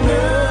one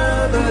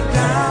another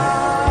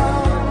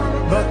down,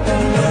 but the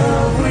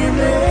love we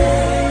made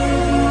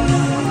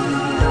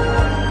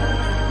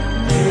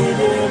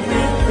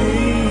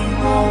everything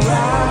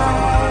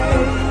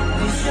alright.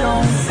 We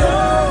shone so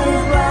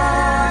bright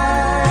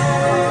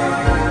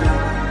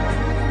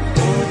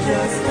for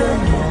just a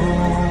moment.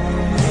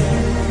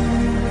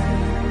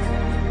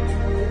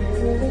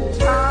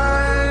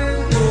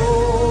 Time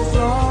goes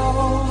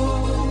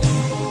on,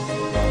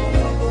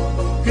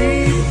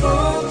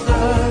 people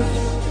touch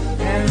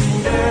and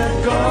they're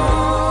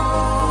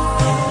gone,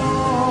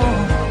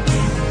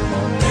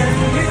 and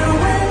you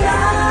and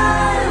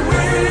I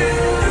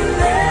will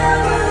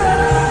never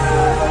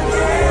love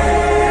again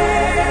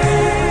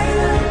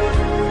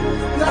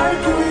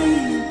like we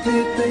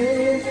did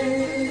then.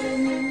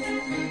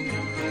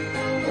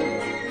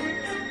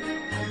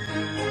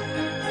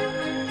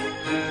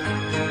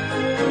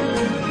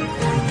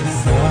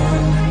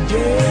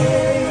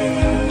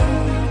 Someday,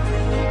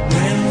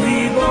 when we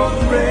both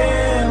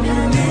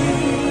reminisce,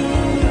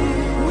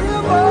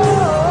 we'll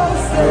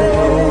both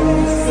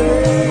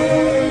say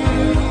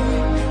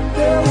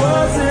there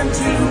wasn't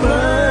too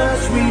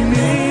much we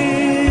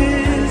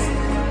missed,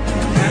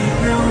 and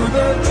through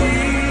the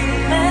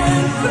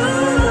tears,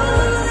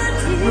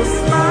 we'll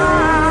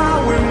smile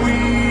when we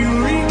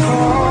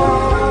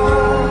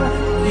recall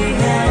we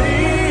had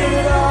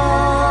it all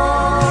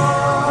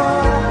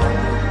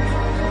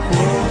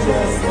for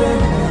just a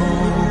moment.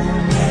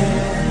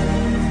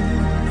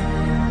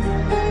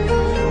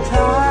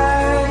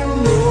 Time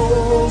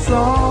goes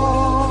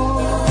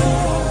on,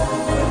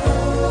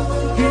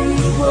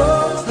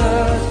 people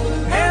touch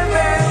and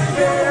then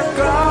they're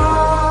gone,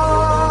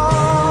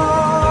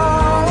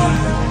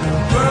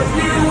 but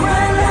you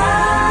and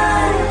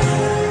I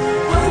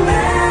will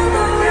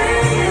never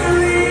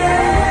really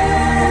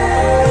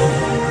end.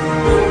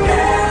 We'll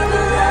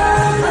never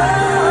love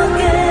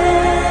again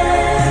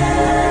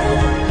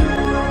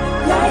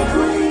like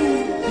we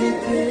did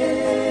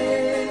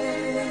then.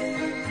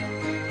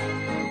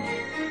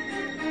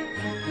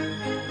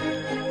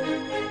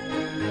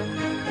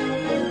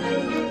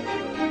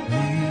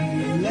 We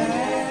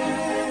laughed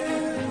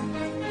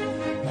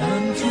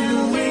until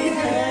we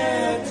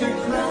had to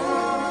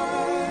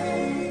cry,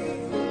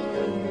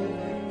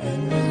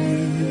 and we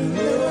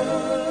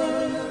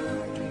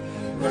loved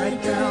right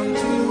down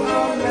to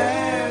our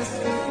last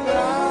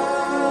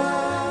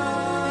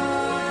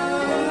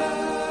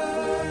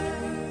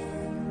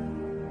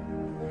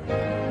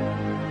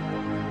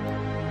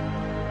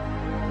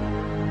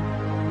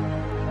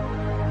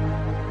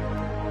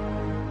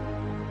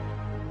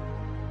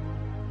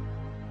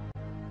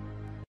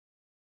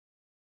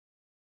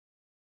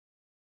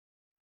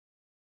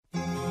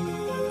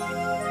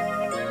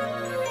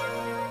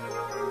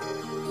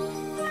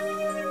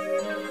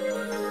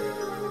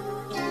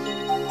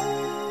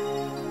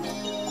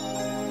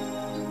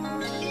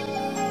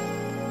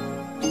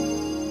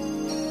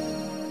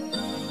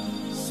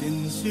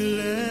Since you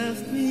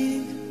left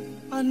me,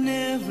 I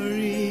never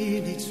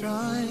really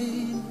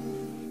tried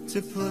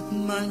to put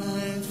my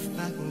life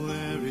back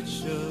where it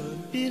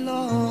should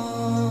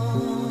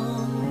belong.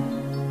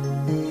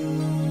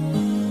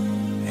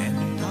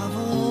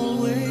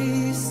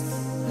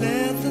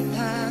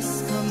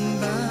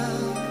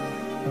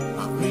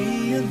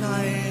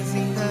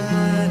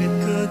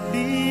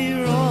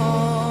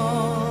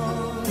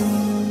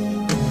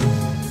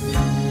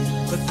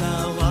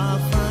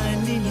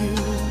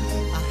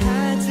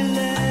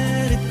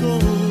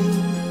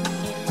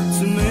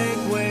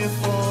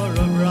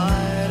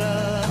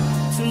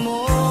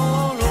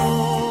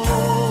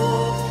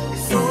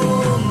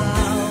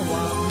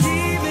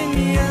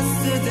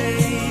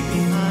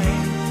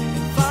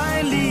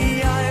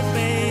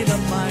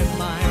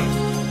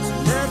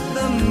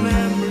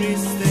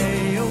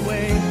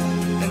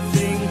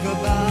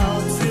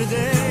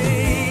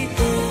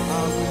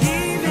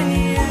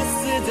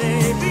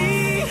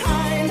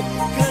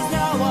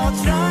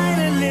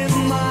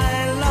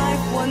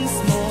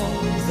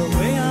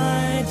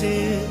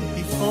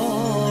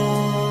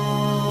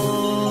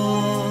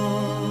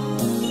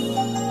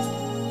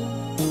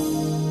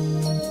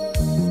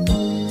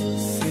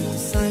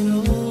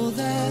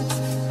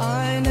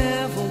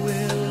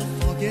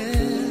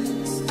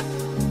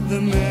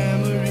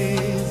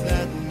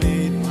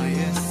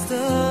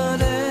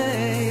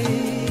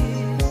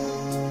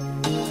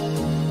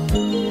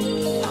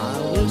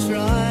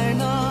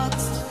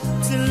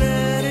 to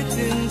let it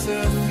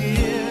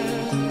interfere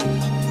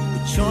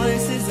with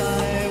choices I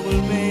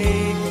will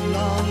make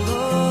along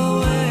the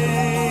way.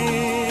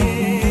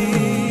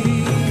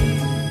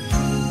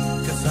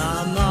 'Cause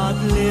I'm not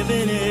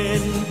living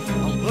in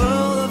a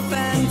world of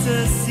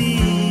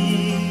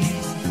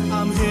fantasies.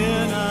 I'm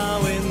here now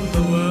in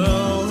the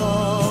world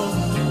of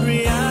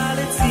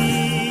reality.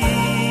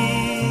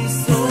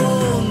 So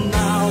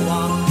now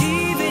I'm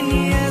leaving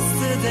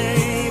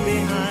yesterday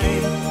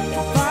behind,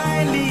 and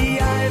finally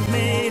I've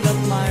made up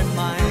my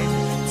mind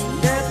to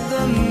let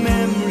the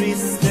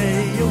memories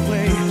stay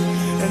away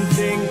and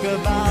think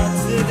about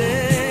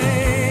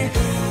today.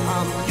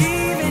 I'm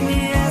leaving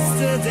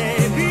yesterday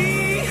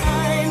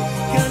behind,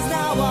 'cause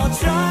now I'll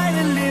try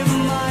to live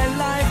my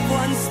life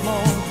once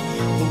more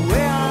the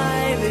way I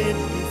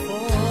lived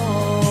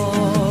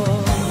before.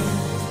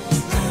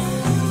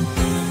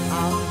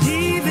 I'm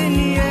leaving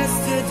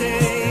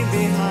yesterday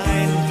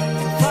behind,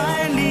 and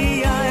finally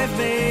I've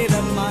made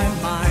up my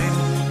mind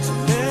to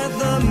let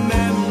the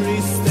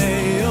memories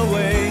stay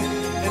away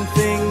and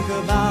think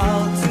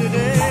about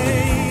today.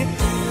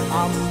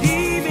 I'm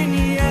leaving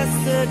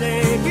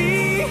yesterday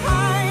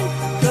behind,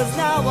 'cause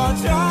now I'll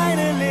try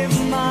to live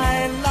my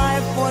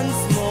life once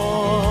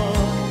more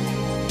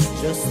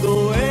just the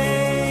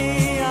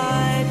way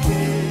I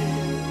did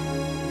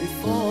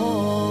before.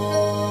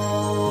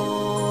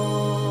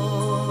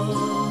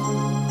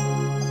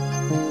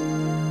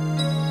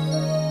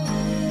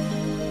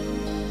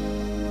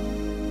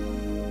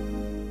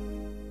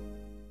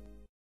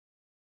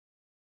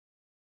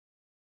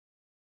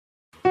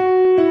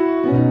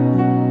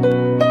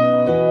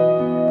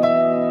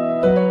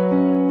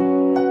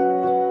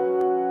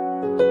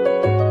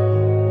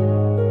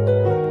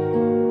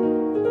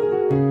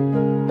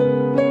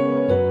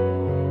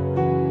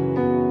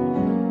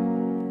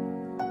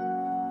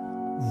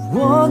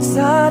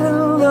 One-sided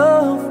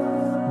love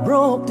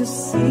broke the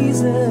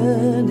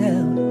season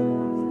down,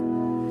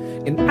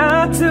 and I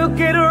took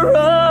it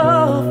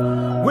rough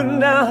when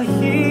I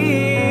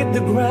hit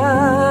the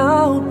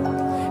ground.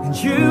 And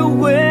you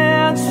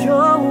went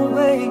your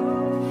way,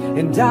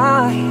 and I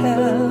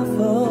have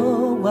a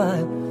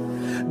while.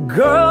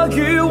 Girl,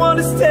 you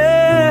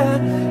understand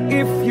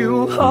if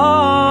your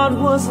heart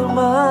was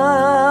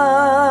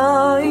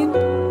mine.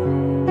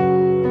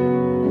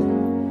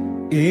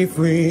 If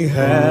we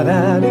had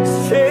an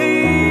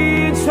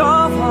exchange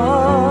of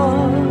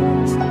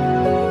hearts,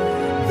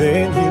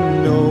 then you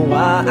know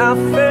why I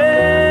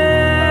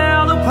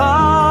fell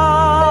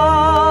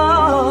apart.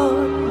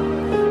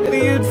 And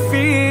you'd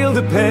feel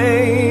the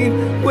pain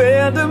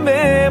where the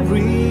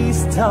memories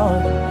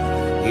start.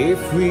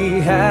 If we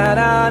had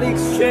an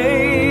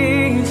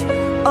exchange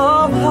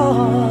of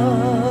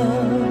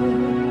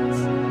hearts,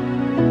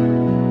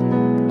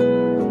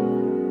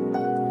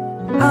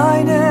 I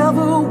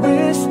never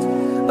wished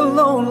a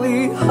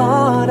lonely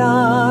heart I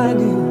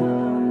knew.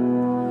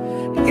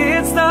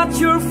 It's not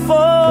your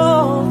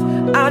fault,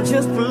 I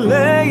just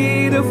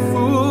played a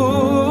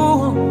fool.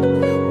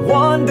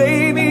 One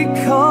day may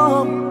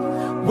come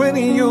when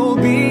you'll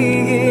be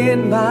in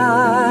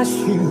my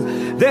shoes.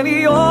 Then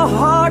your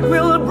heart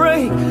will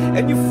break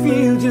and you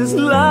feel just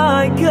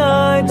like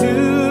I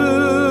do.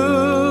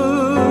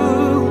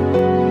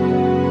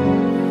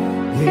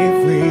 If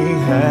we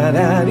had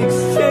an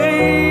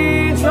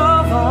exchange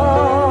of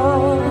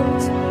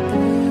hearts,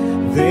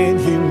 then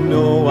you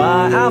know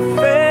why I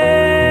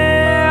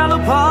fell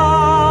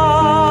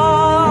apart.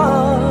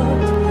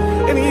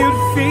 And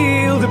you'd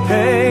feel the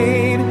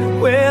pain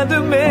where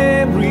the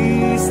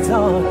memories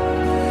start.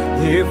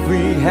 If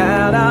we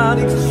had an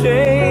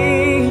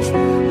exchange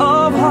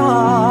of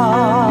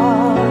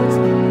hearts,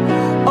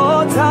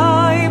 oh,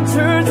 time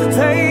turns the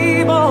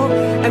table,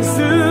 and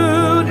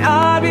soon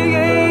I'll be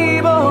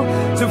able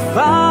to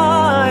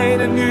find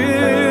a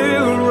new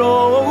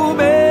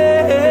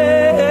romance.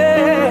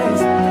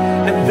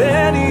 And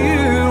then you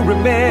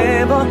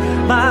remember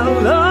my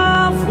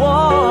love,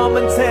 warm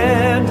and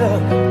tender,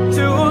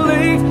 too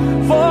late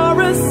for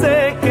a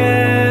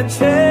second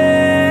chance.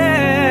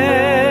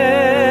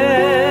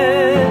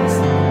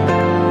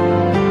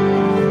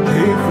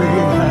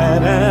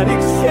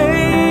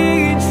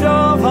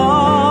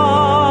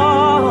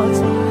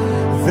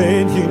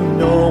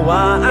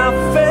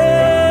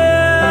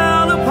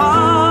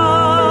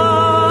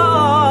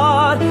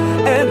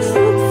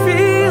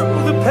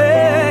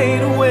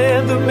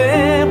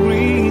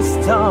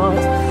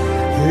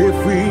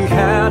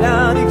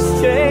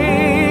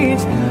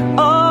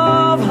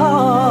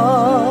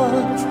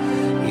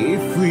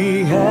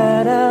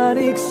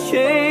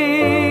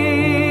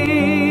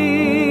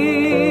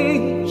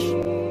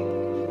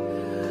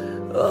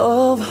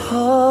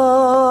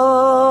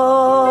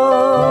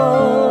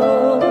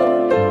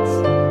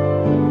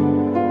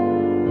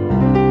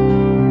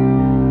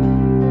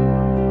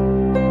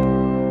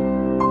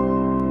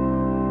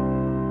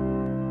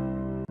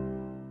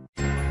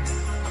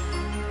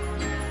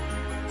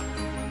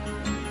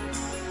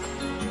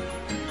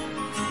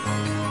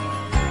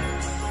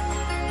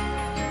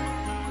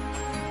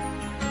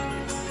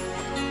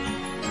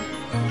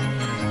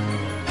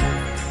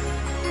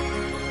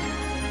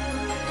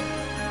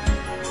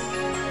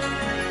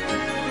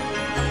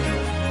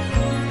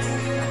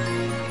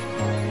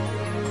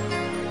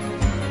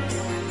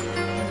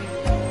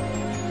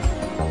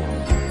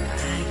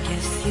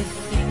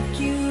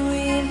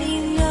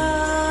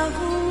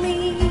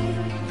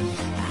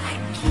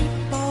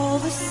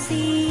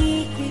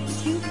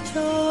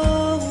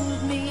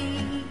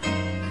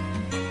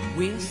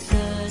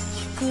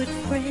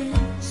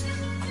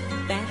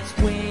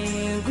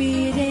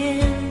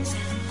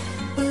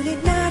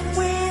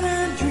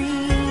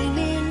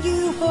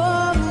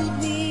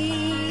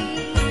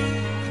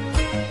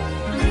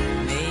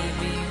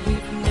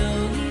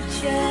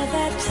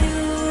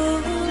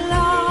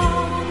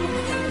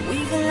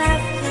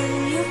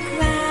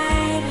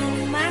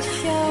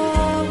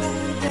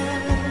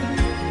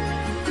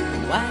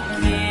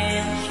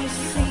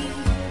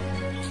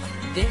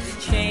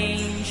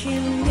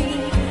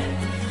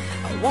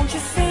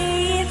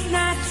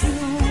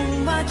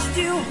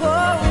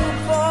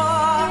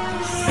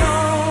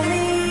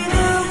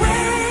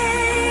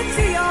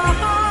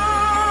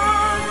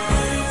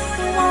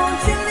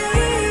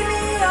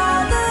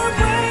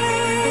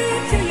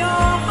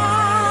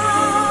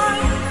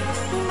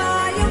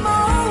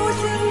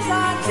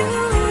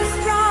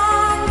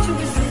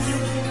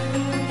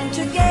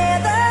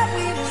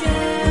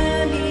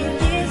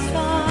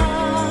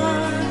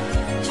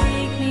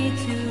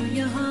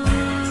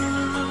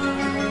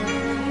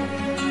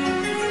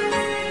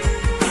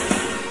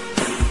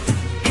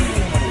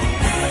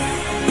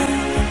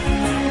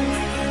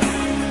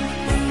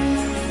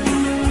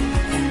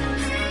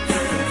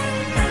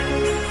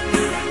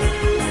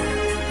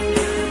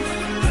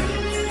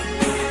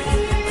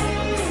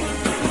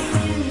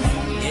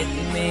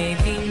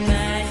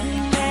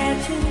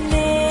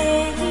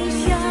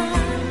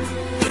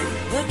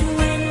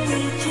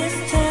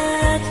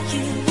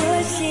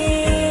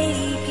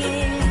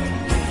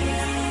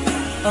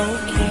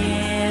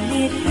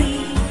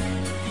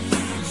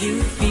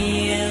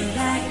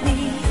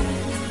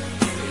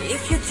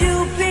 you do,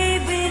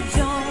 baby,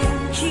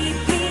 don't keep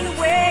me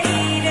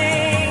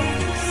waiting.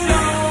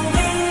 Show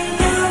me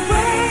the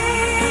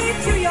way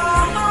to your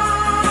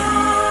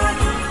heart.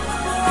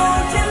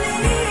 Won't you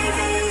lead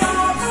me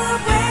all the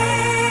way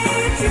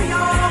to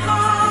your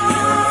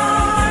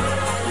heart?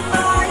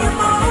 My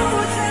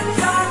emotions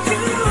are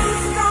too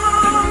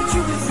strong to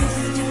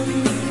resist,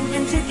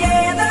 and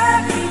together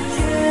we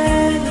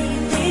journey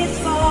this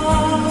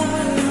far.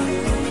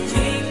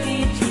 Take me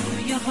to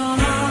your heart.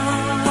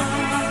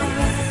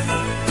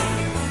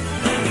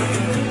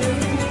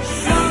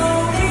 Show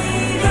me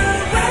the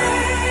way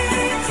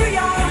to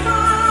your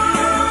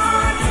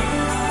heart.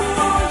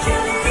 Won't you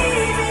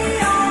lead me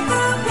all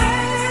the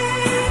way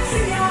to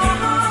your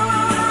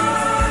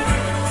heart?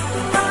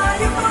 My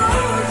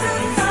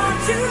emotions are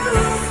too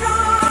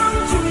strong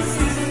to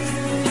resist,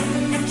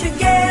 and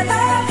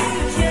together we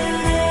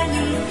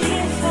journey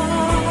this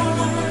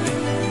far.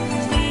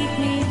 Take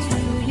me to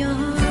your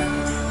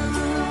heart.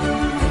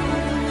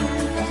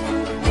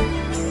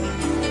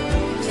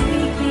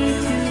 Take me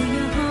to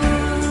your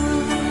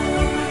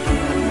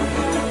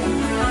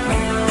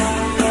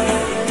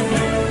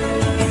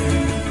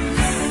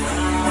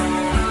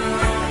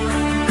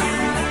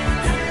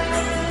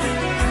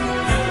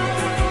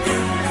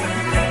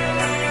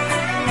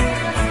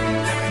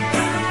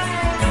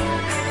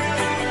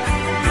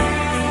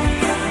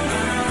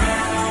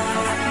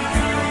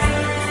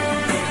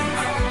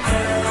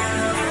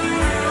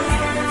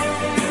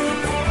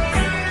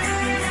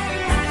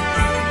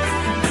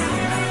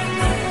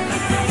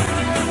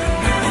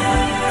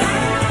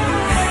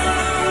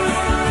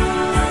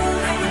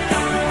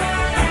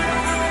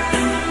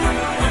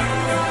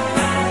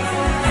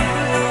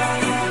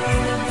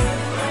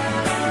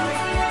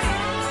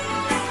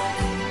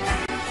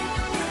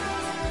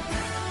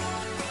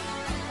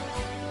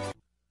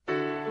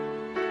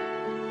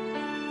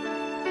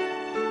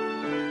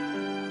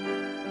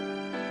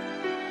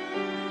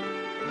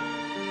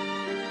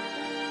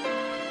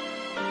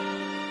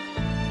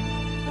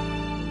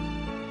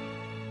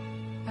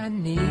I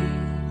need,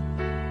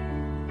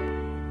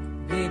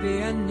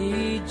 baby, I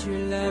need your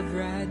love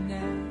right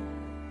now.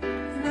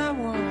 And I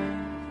want,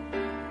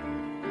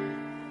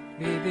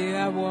 baby,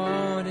 I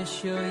want to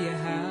show you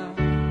how.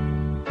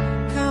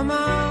 Come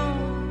on,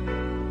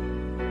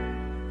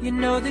 you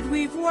know that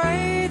we've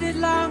waited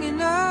long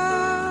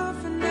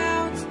enough, and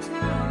now it's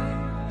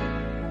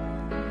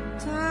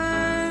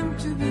time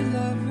to be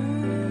lovers.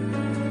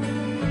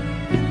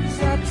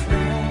 I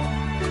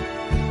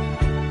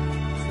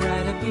try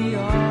to be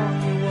all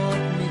you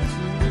want me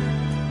to,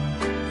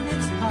 and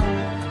it's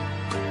hard,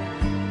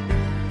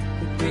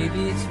 but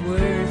baby, it's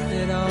worth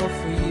it all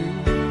for you.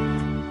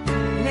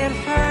 And it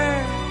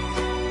hurts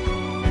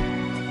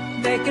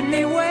making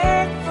me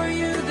wait for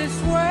you this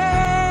way.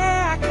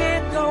 I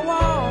can't go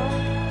on,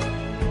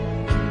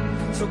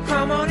 so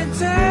come on and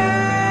take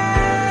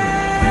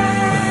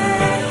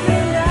me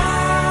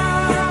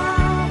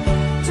now.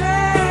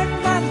 Take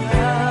my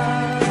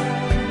love,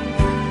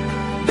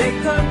 make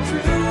come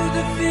true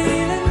the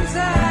feelings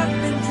I've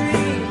been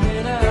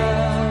dreaming of.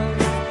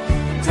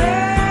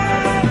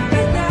 Take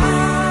me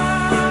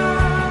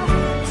now,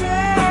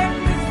 take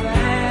me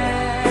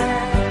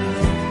fast.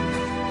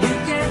 You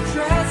can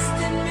trust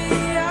in me,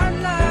 our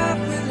love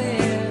will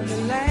ever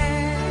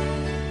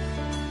last.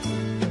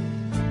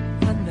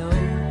 I know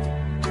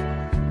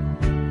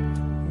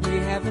we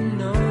haven't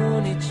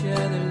known each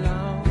other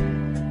long.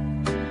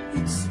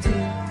 It's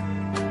still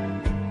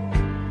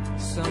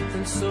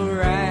something so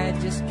right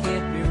just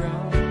can't be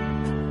wrong.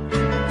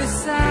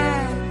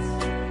 Besides,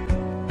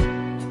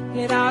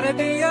 it ought to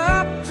be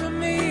up to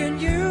me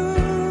and you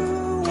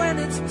when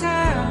it's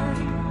time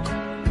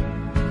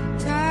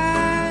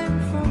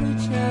for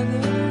each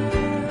other.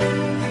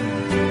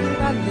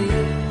 I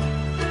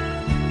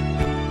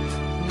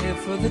live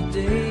for the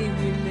day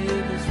we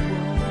live as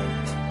one.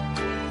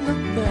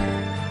 Look back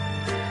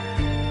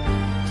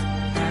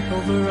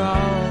over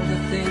all the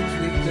things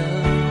we've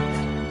done.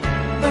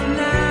 But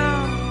now,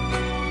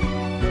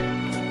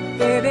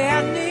 baby,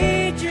 I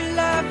need your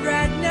love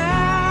right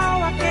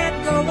now. I can't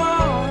go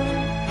on,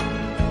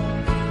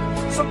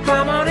 so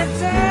come on and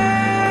take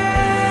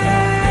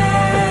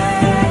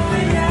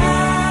me now.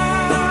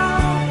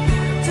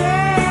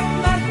 Take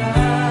my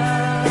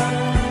love,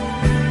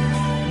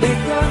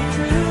 make come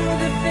true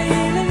the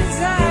feelings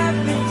I've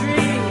been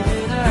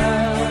dreaming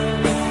of.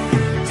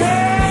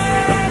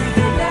 Take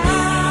me now,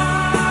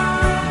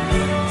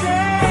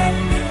 take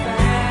me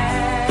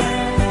back.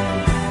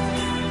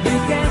 You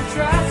can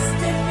trust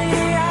in me,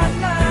 our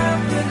love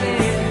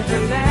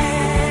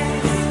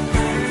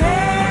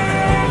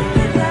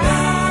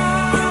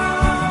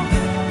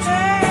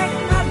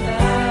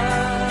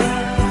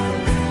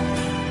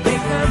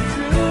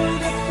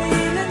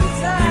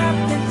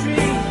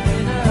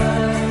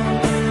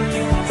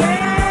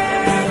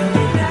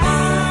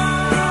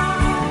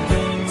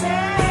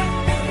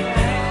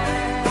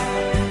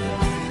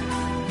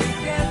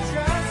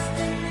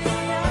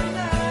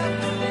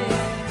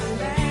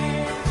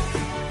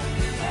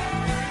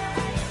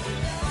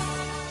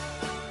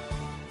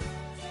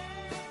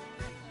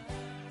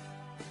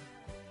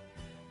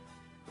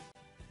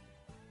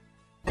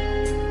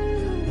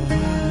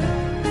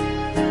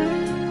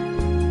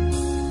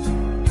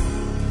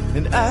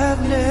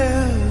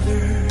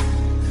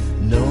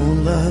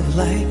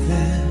like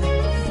that.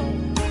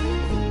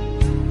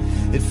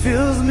 It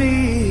fills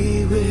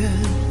me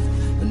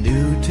with a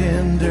new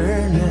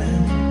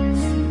tenderness.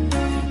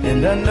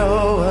 And I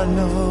know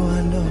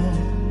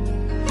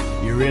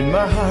you're in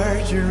my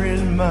heart, you're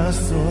in my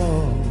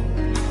soul.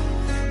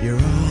 You're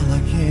all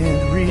I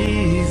can't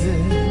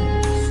resist.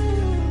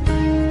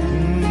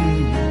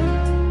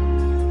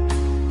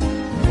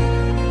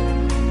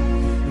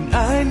 And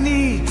I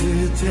need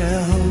to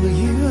tell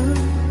you,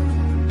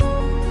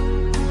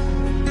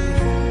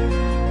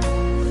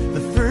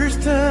 the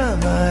first time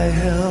I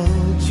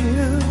held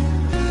you,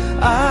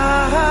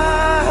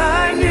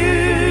 I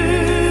knew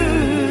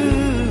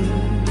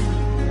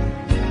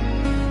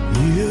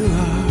you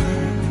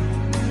are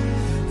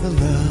the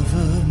love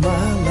of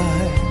my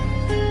life.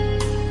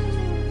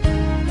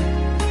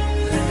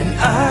 And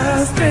I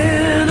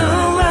spent a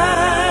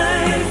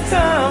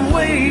lifetime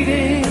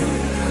waiting,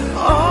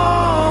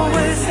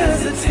 always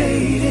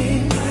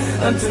hesitating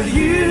until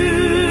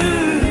you.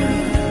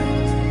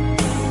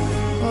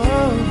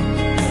 Oh,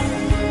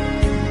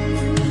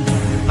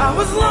 I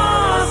was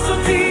lost so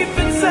deep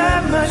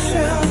inside my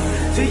shell,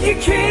 till you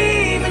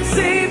came and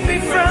saved me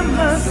from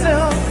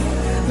myself.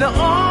 Now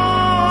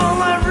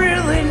all I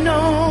really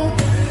know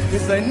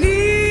is I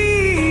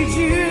need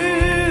you.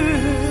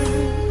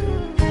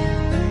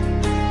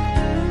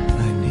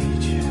 I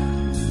need you.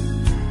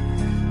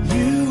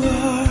 You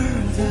are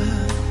the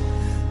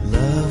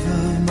love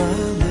of my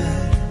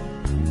life.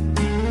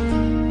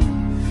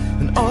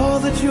 And all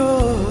the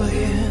joy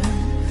and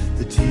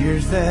the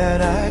tears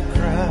that I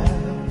cried.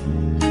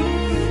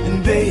 And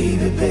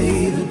baby,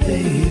 baby,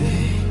 baby,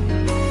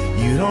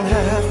 you don't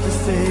have to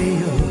say a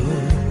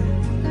word.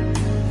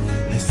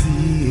 I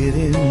see it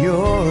in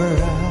your eyes.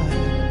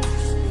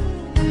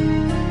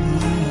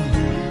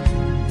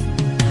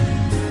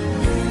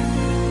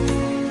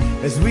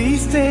 Oh. As we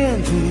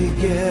stand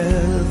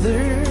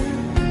together,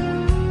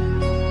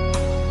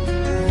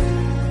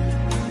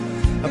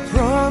 I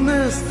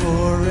promise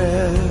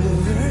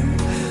forever,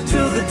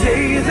 till the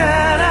day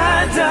that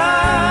I die.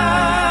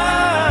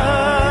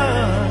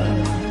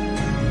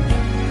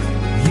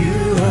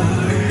 You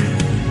are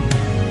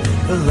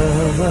the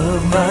love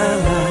of my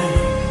life.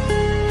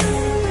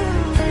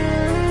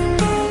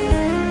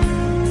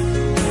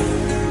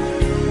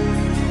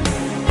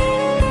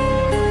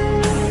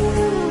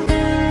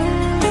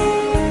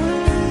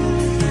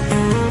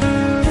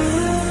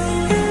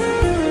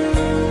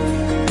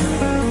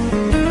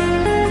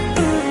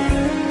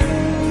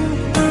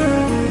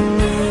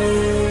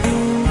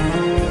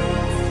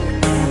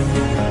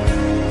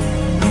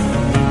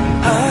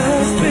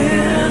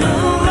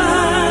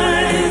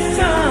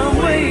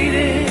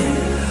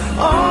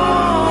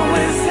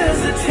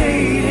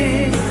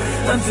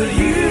 Until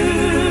you,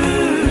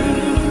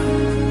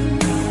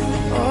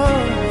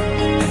 oh,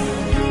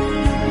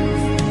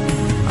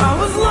 I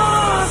was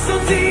lost so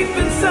deep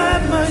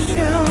inside my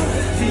shell,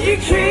 till you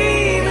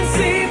came and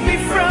saved me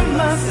from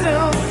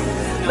myself.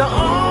 Now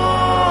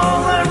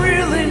all I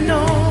really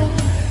know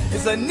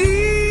is I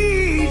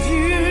need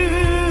you.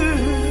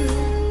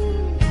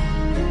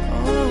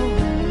 Oh,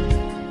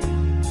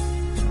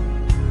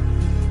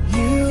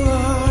 you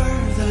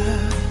are the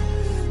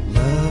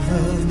love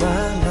of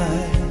my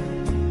life.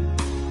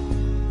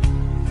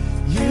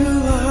 You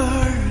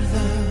are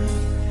the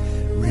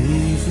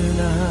reason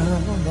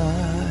I'm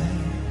alive.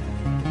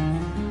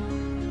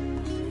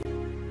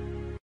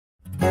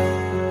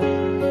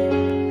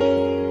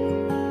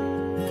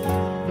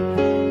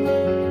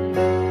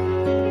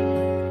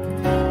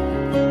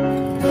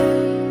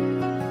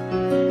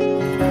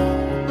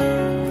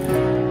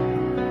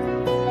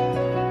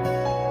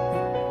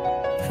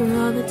 For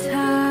all the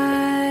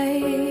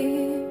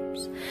times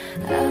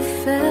I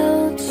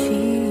felt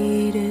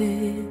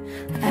cheated,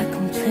 I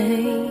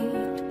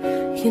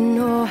complained. You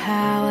know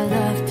how I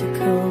love to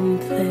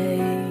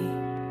complain.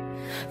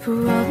 For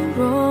all the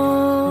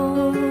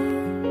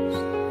wrongs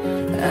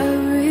I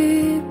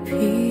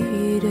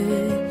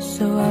repeated,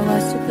 so I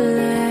was to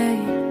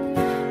blame.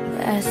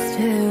 I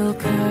still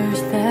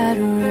curse that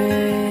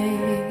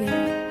rain.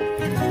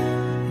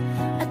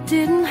 I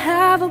didn't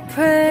have a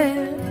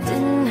prayer,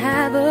 didn't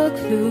have a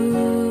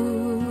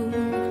clue.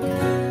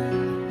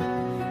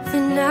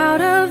 Then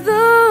out of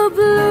the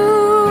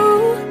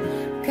blue,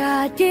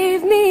 God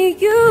gave me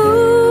you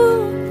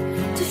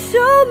to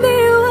show me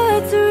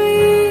what's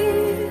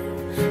real.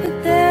 That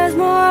there's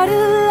more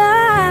to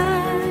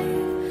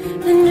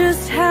life than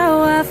just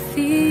how I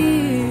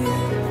feel.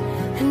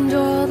 And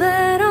all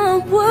that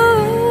I'm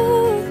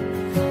worth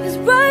is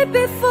right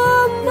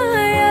before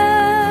my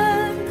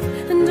eyes.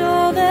 And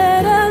all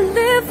that I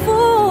live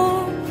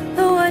for,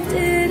 though I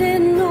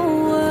didn't know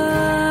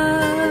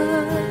why,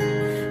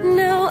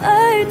 now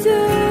I do.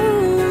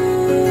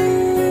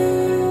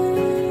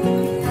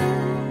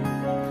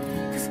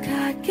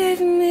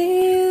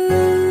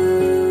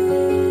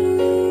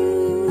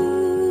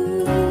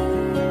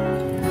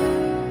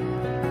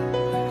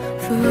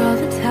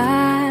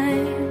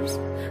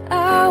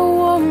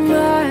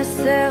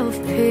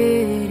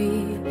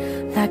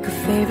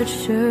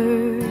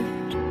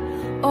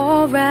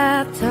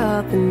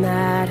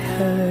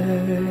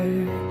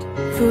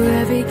 For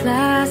every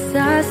glass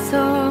I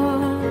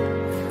saw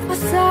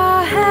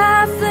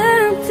half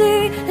empty,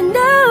 and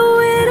now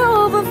it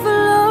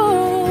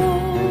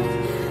overflows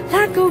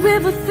like a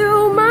river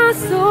through my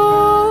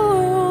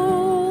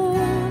soul.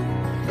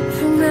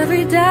 From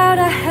every doubt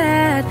I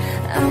had,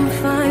 I'm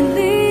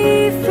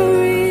finally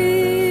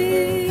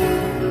free,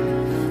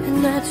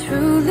 and I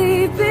truly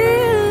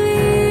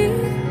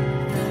believe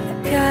that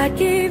God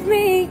gave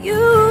me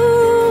you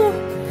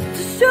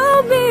to show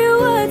me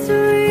what's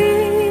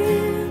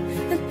real,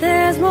 that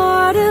there's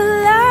more to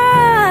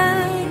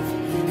life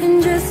than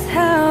just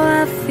how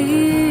I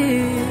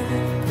feel,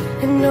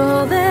 and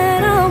all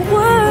that I'm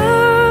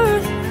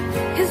worth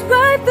is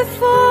right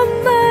before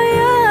my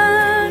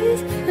eyes,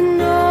 and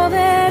all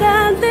that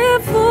I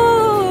live for,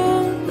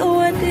 though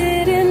I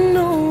didn't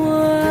know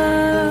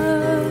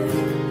why,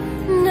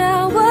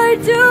 now I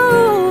do.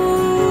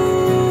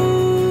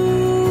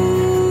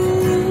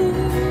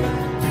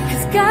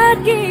 'Cause God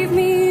gave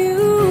me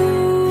you,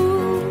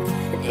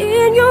 and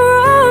in your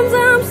arms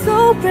I'm so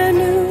brand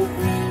new.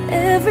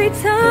 Every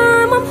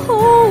time I'm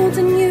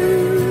holding you,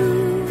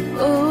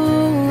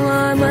 oh,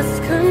 I must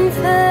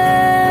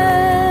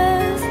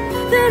confess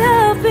that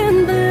I've been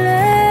blessed.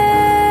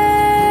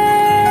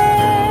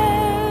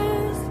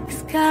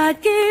 'Cause God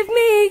gave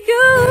me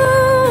you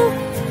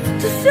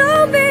to show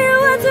me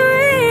what's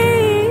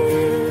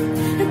real,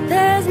 that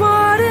there's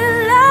more to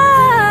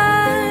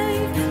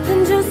life than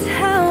just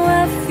how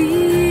I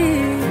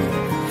feel,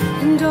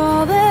 and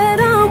all that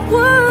I'm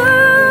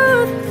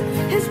worth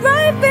is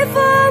right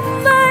before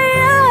my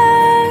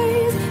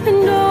eyes,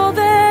 and all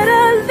that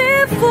I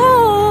live for,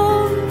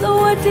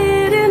 though I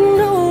didn't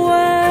know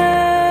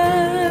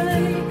why,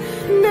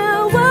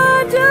 now I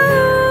do.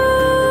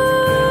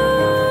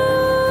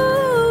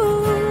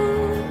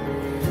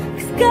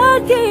 'Cause God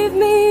gave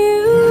me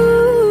you,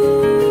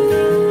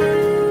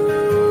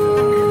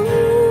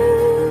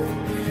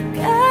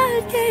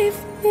 God gave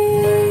me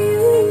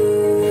you.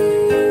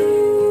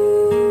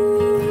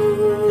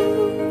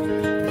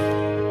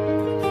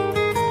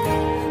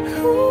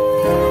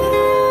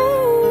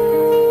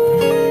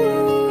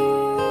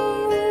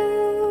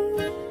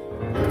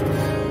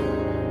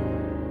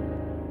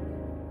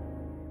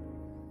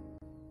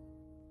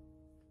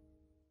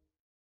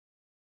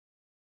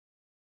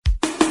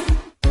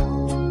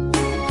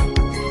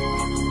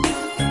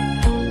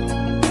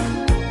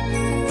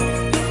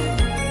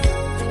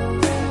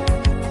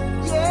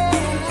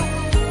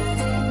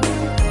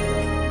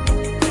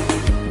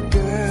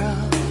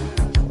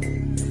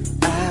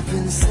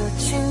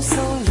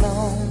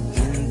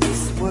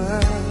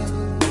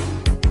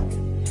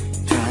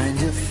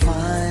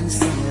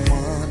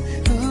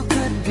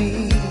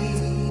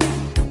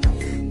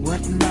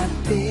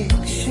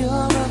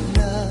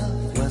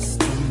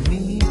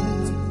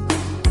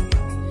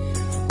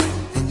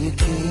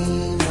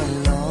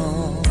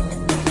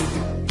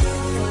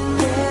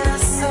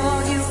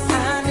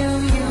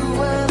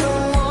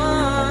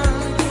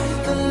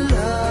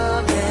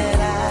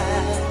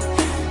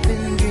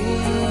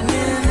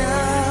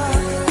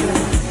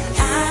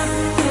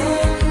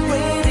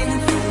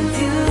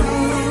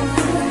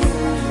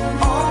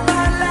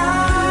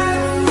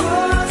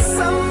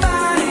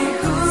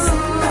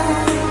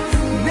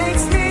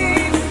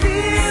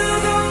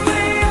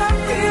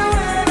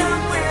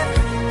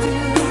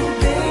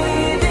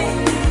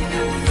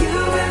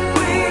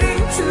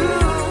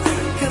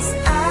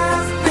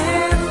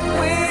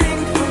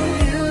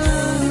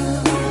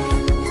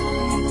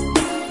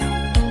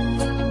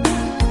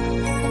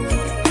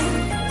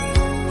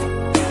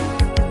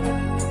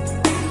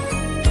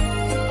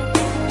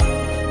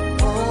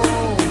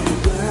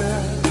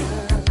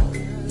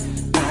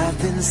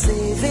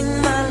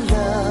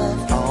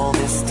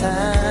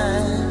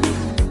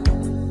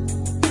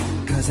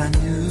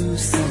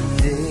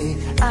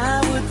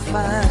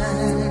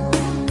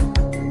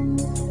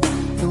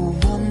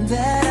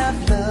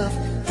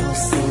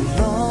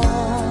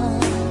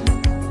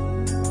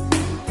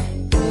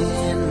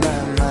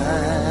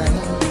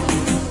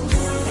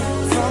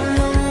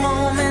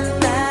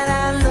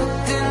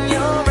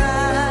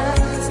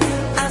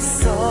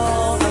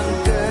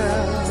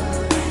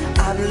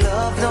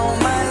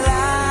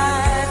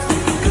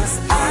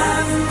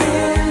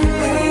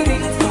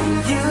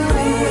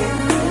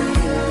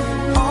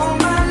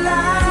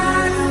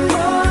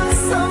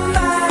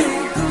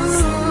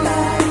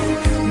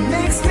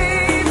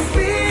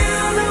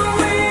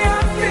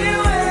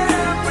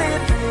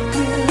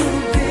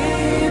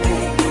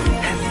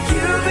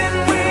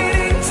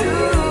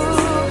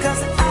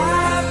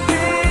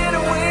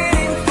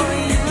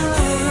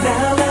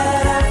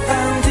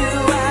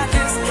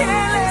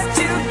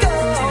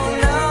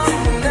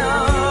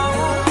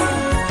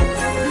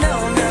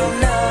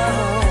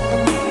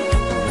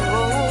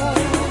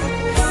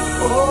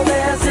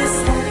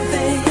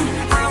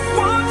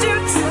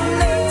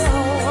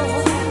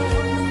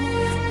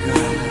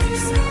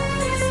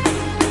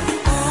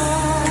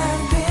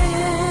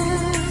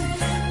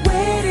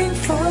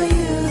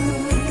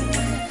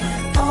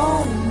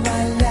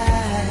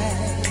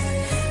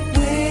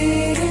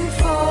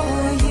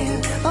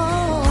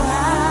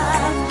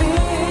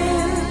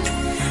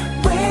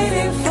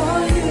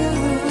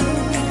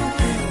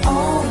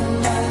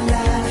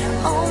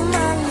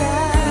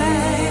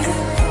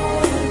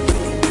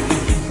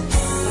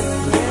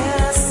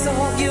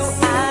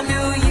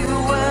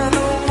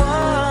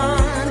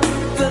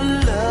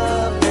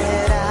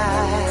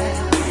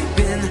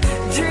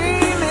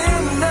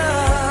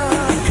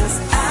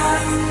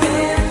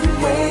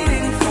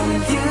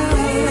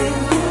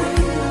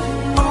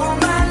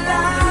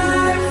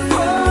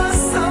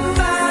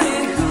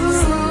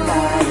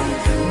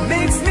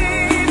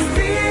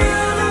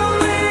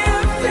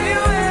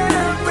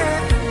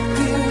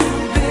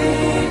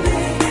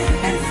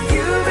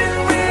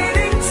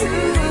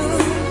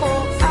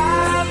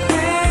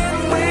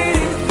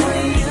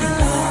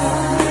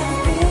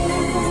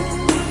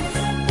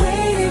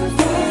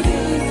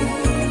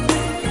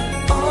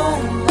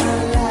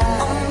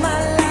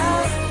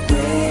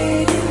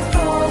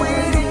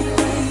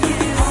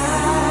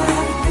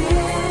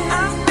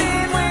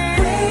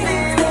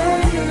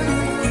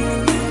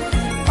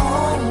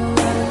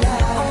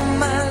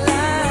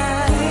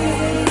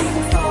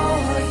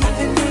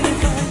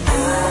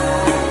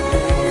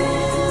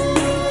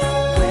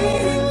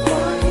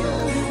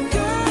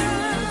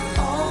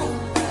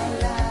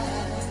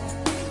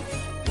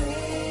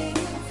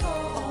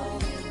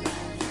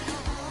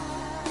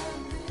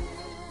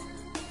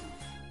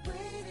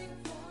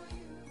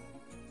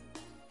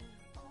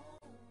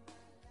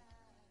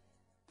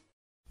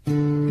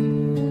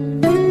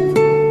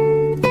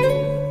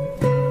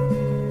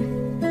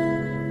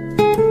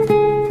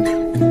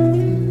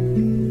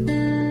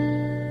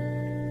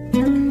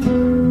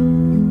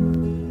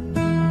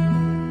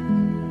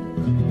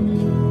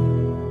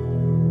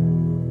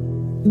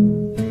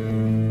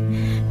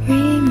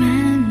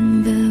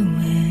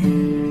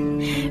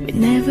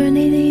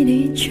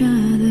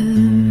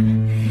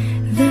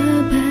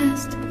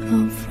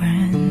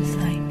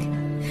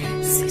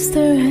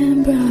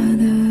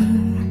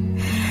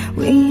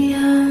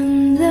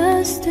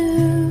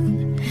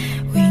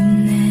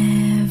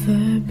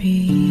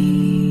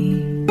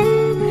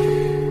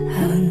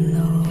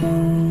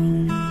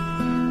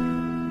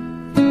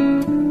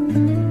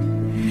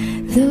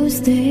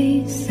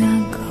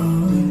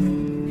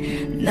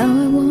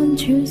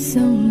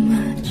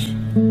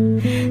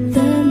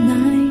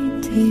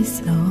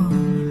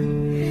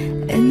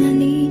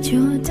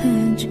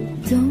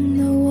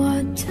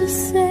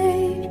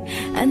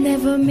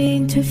 never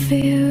mean to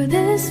feel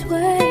this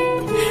way.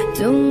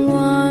 Don't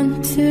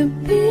want to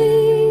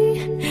be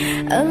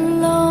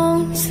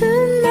alone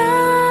tonight.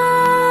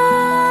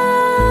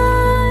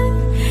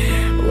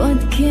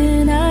 What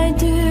can I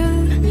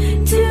do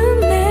to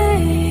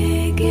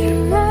make it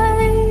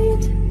right?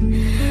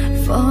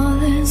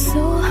 Falling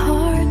so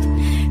hard,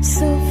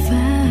 so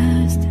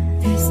fast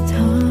this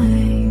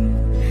time.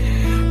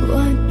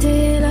 What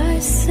did I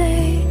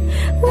say?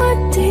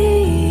 What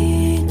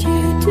did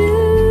you do?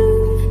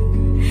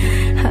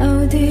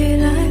 How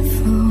did I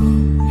fall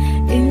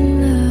in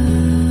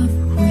love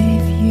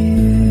with you?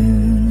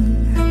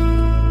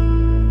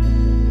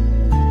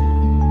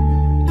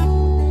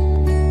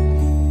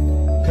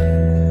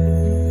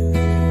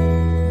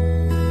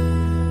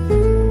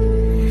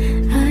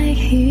 I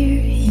hear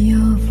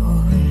your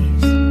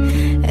voice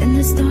and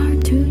I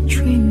start to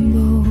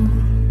tremble.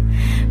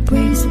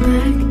 Brings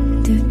back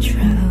the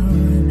trial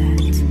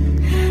that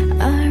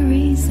I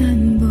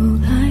resemble.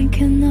 I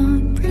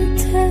cannot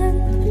pretend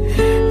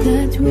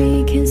that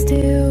we can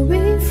still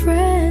be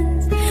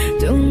friends.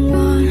 Don't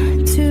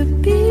want to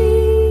be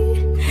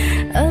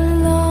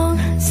alone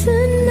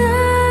tonight.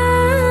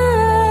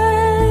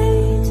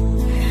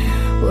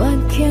 What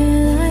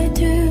can I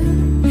do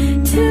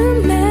to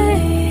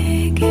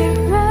make it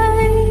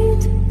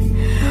right?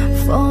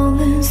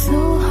 Falling so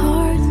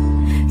hard,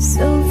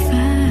 so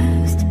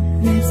fast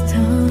this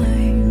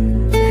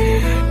time.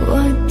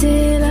 What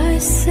did I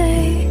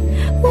say?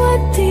 What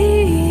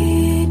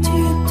did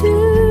you do?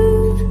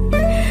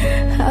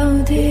 How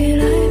did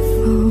I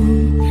fall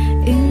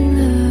in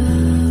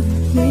love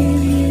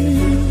with you?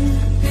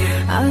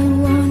 I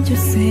want to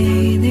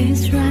say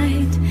this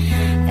right,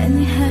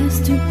 and it has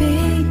to be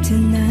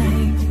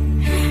tonight.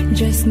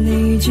 Just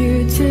need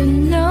you to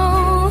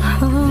know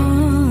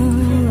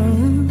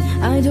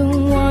I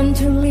don't want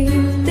to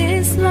live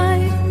this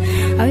life.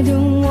 I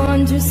don't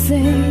want to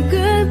say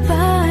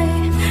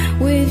goodbye.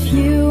 With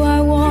you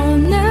I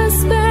wanna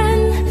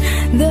spend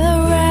the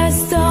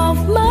rest of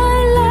my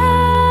life.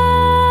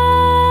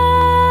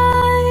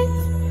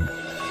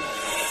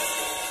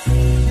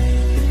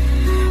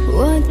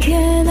 What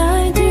can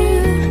I do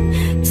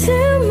to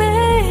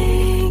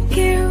make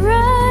it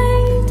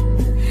right?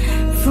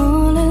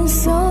 Falling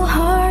so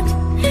hard,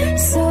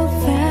 so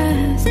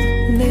fast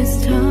this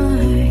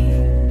time.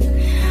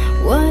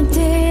 What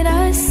did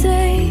I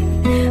say?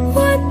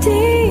 What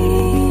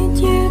did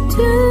you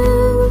do?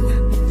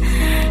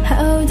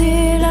 How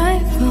did I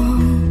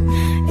fall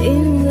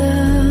in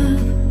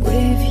love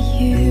with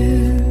you?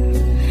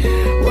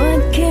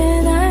 What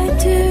can I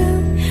do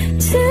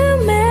to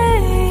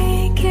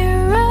make it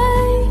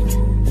right?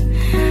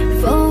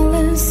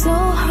 Falling so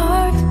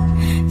hard,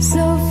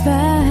 so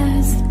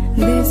fast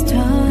this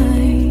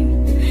time.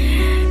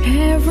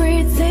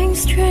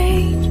 Everything's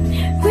strange,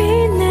 we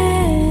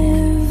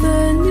never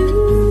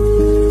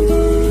knew.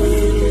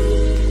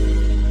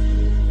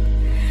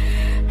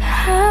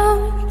 How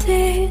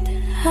did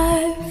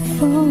I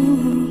fall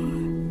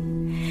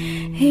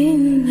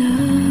in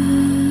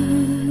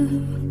love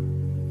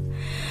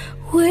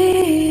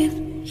with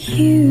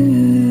you?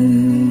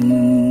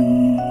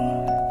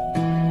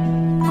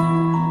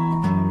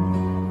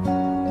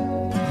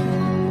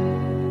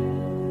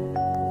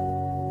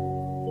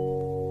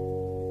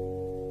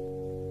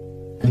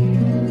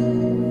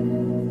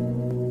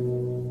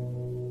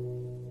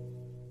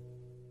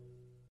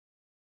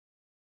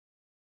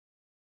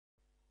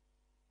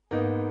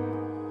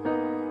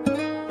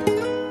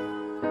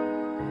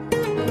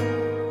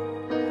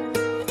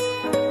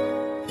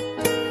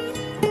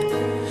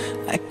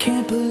 I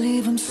can't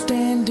believe I'm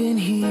standing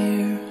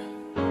here.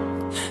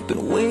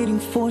 Been waiting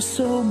for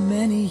so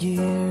many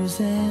years,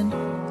 and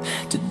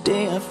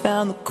today I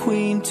found the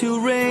queen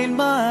to reign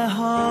my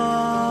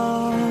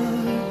heart.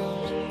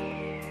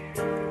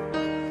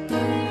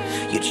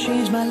 You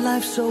changed my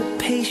life so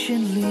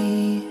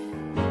patiently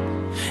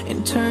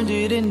and turned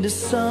it into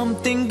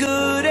something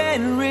good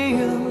and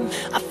real.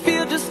 I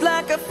feel just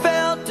like I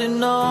felt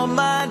in all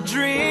my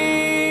dreams.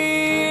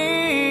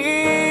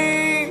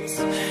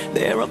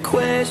 There are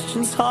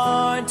questions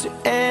hard to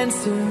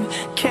answer,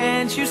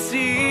 can't you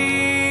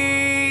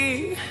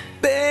see?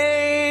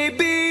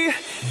 Baby,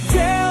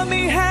 tell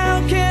me,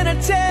 how can I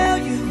tell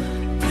you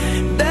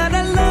that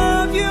I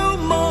love you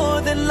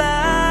more than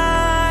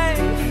life?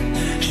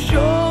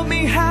 Show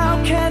me,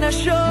 how can I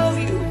show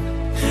you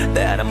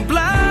that I'm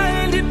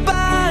blinded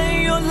by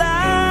your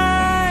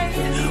light?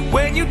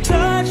 When you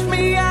touch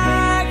me,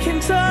 I can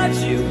touch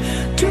you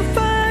to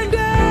find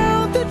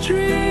out the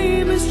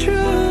dream is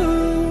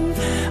true.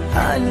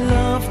 I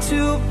love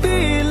to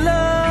be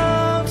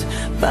loved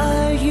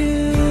by you.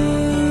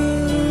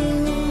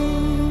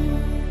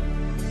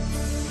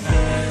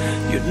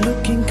 You're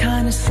looking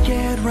kinda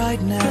scared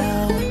right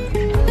now.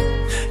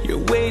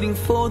 You're waiting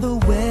for the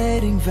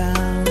wedding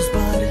vows,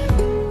 but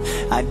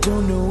I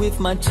don't know if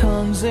my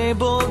tongue's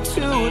able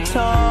to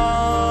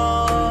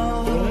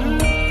talk.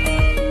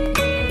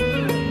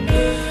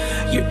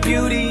 Your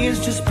beauty is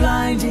just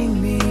blinding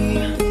me,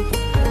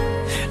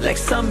 like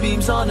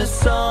sunbeams on a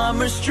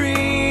summer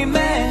stream,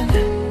 and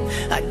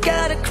I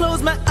gotta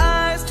close my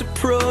eyes to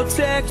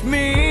protect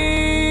me.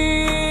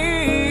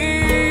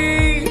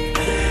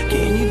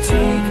 Can you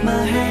take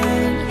my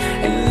hand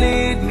and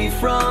lead me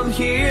from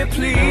here,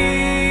 please?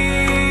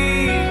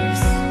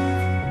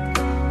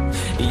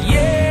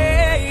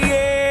 Yeah,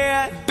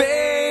 yeah,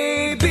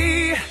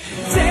 baby.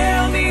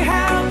 Tell me,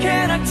 how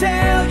can I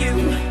tell you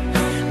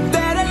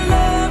that I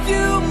love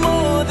you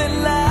more than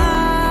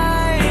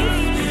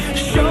life?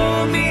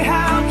 Show me,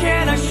 how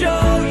can I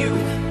show you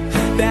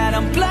that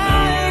I'm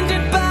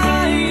blinded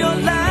by your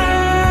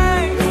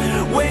light?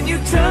 When you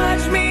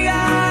touch me,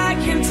 I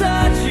can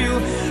touch you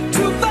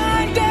to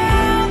find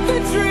out the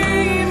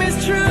dream is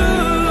true.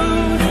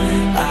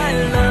 I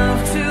love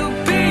to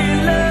be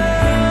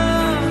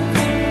loved.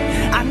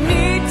 I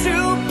need to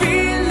be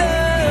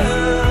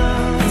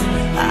loved.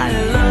 I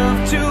love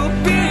to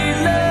be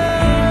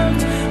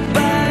loved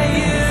by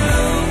you.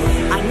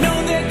 I know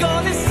they're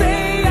gonna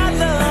say our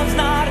love's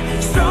not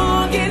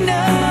strong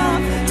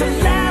enough to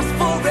last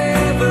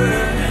forever,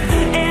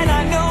 and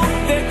I know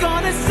they're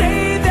gonna say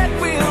that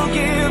we'll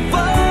give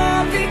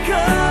up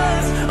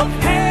because of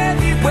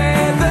heavy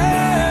weather.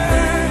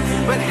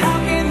 But how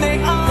can they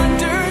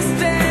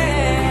understand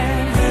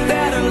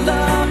that our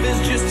love is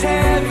just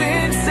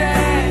heaven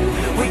sent?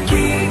 We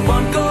keep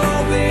on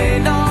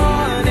going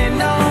on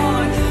and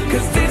on,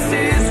 'cause this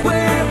is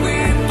where we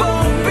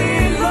both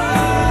belong.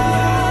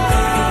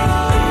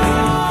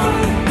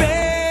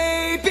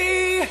 Baby,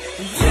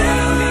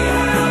 tell me,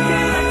 how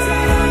can I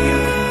tell you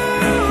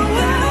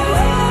that I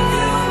love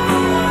you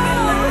more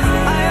than life?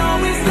 I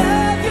always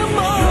love you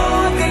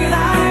more than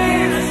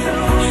life.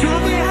 Show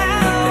me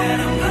how that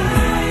I'm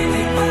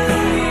blinded by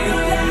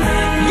your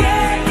light.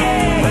 Yeah,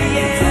 yeah, when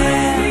you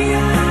touch me,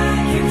 I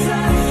can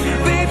touch you.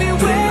 Baby,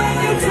 when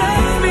you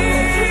touch me,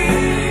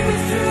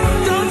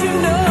 don't you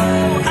know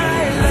I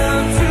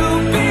love to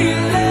be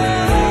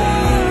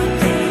loved?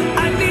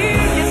 I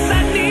need, yes,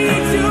 I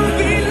need to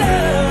be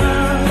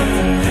loved.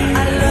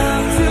 I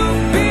love to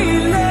be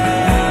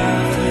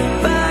loved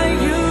by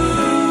you.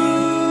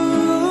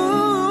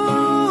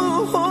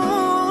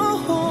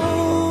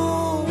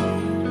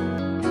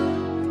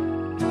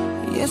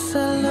 Yes, I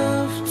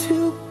love to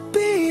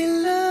be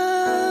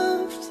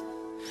loved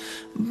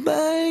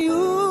by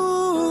you.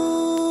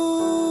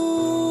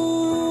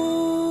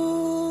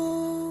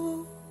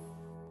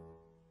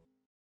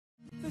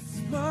 The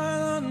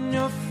smile on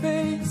your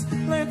face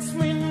lets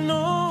me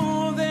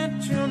know that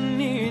you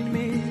need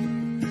me.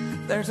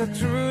 There's a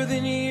truth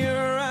in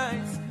your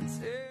eyes.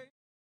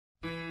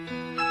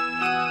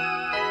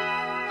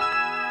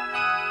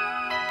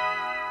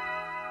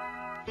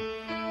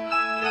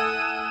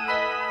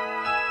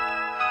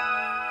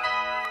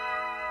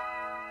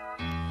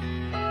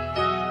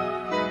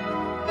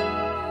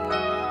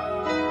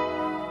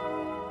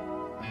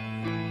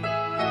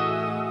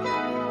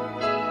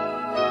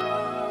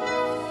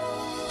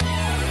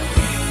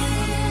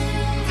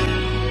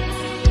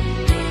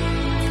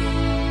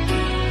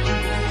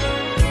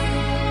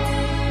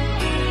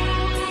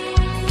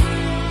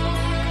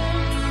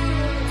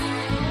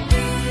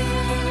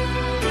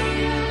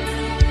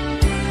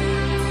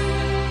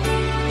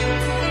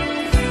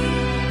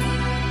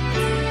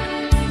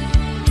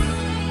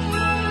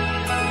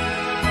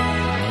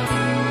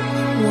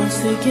 Once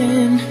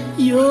again,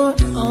 you're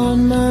on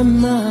my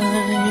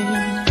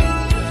mind,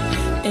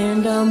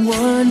 and I'm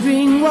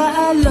wondering why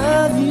I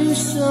love you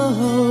so.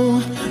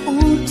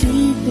 Oh,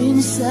 deep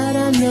inside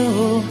I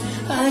know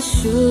I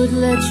should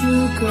let you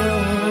go.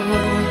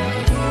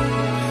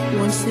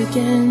 Once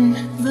again,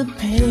 the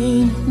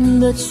pain,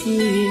 the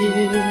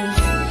tears.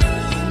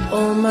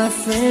 All my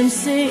friends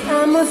say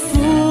I'm a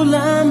fool,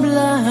 I'm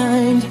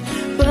blind,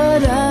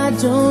 but I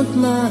don't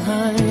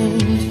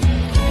mind.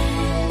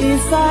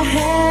 If I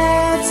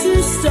had to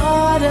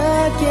start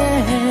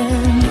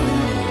again,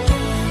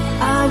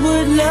 I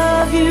would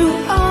love you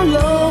all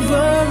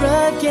over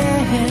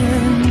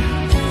again.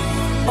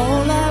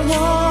 All I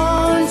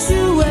want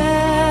to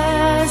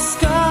ask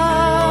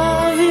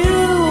of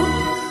you,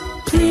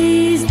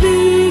 please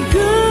be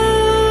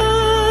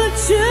good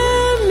to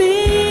me.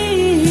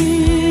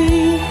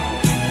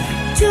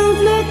 Don't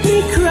let me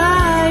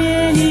cry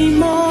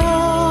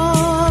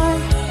anymore.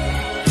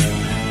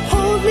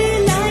 Hold me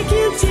like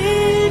you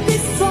did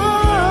before.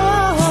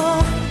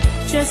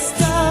 Just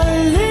a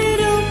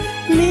little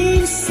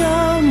means so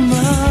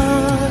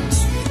much.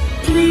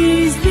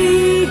 Please be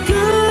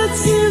good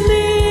to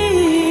me,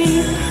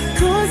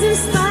 'cause in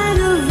spite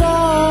of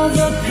all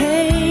the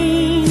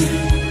pain,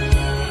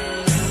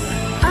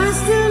 I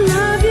still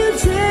love you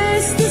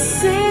just the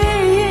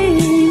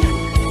same.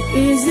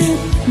 Is it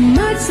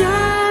much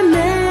I'm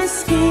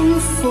asking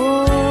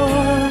for?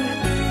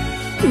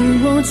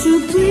 Won't you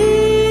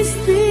please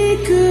be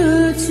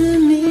good to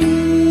me?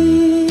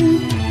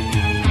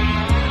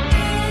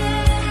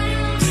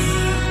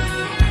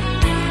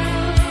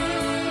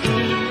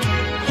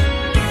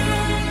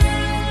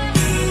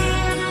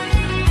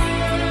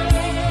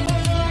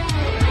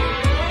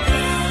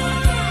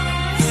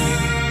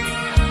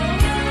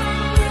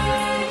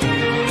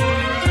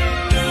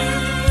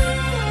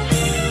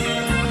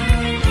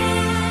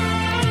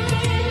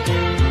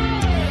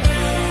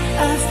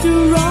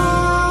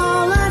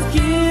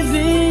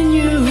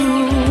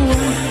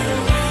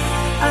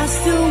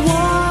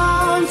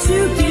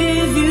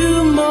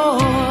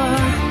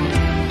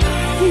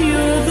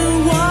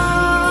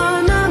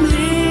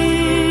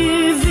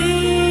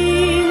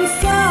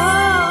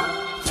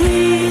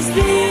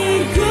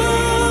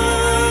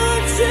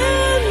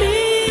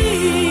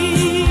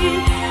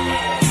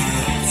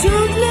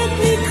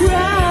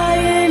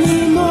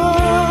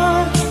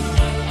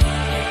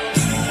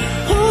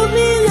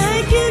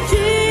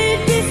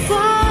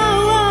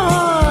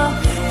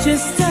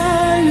 just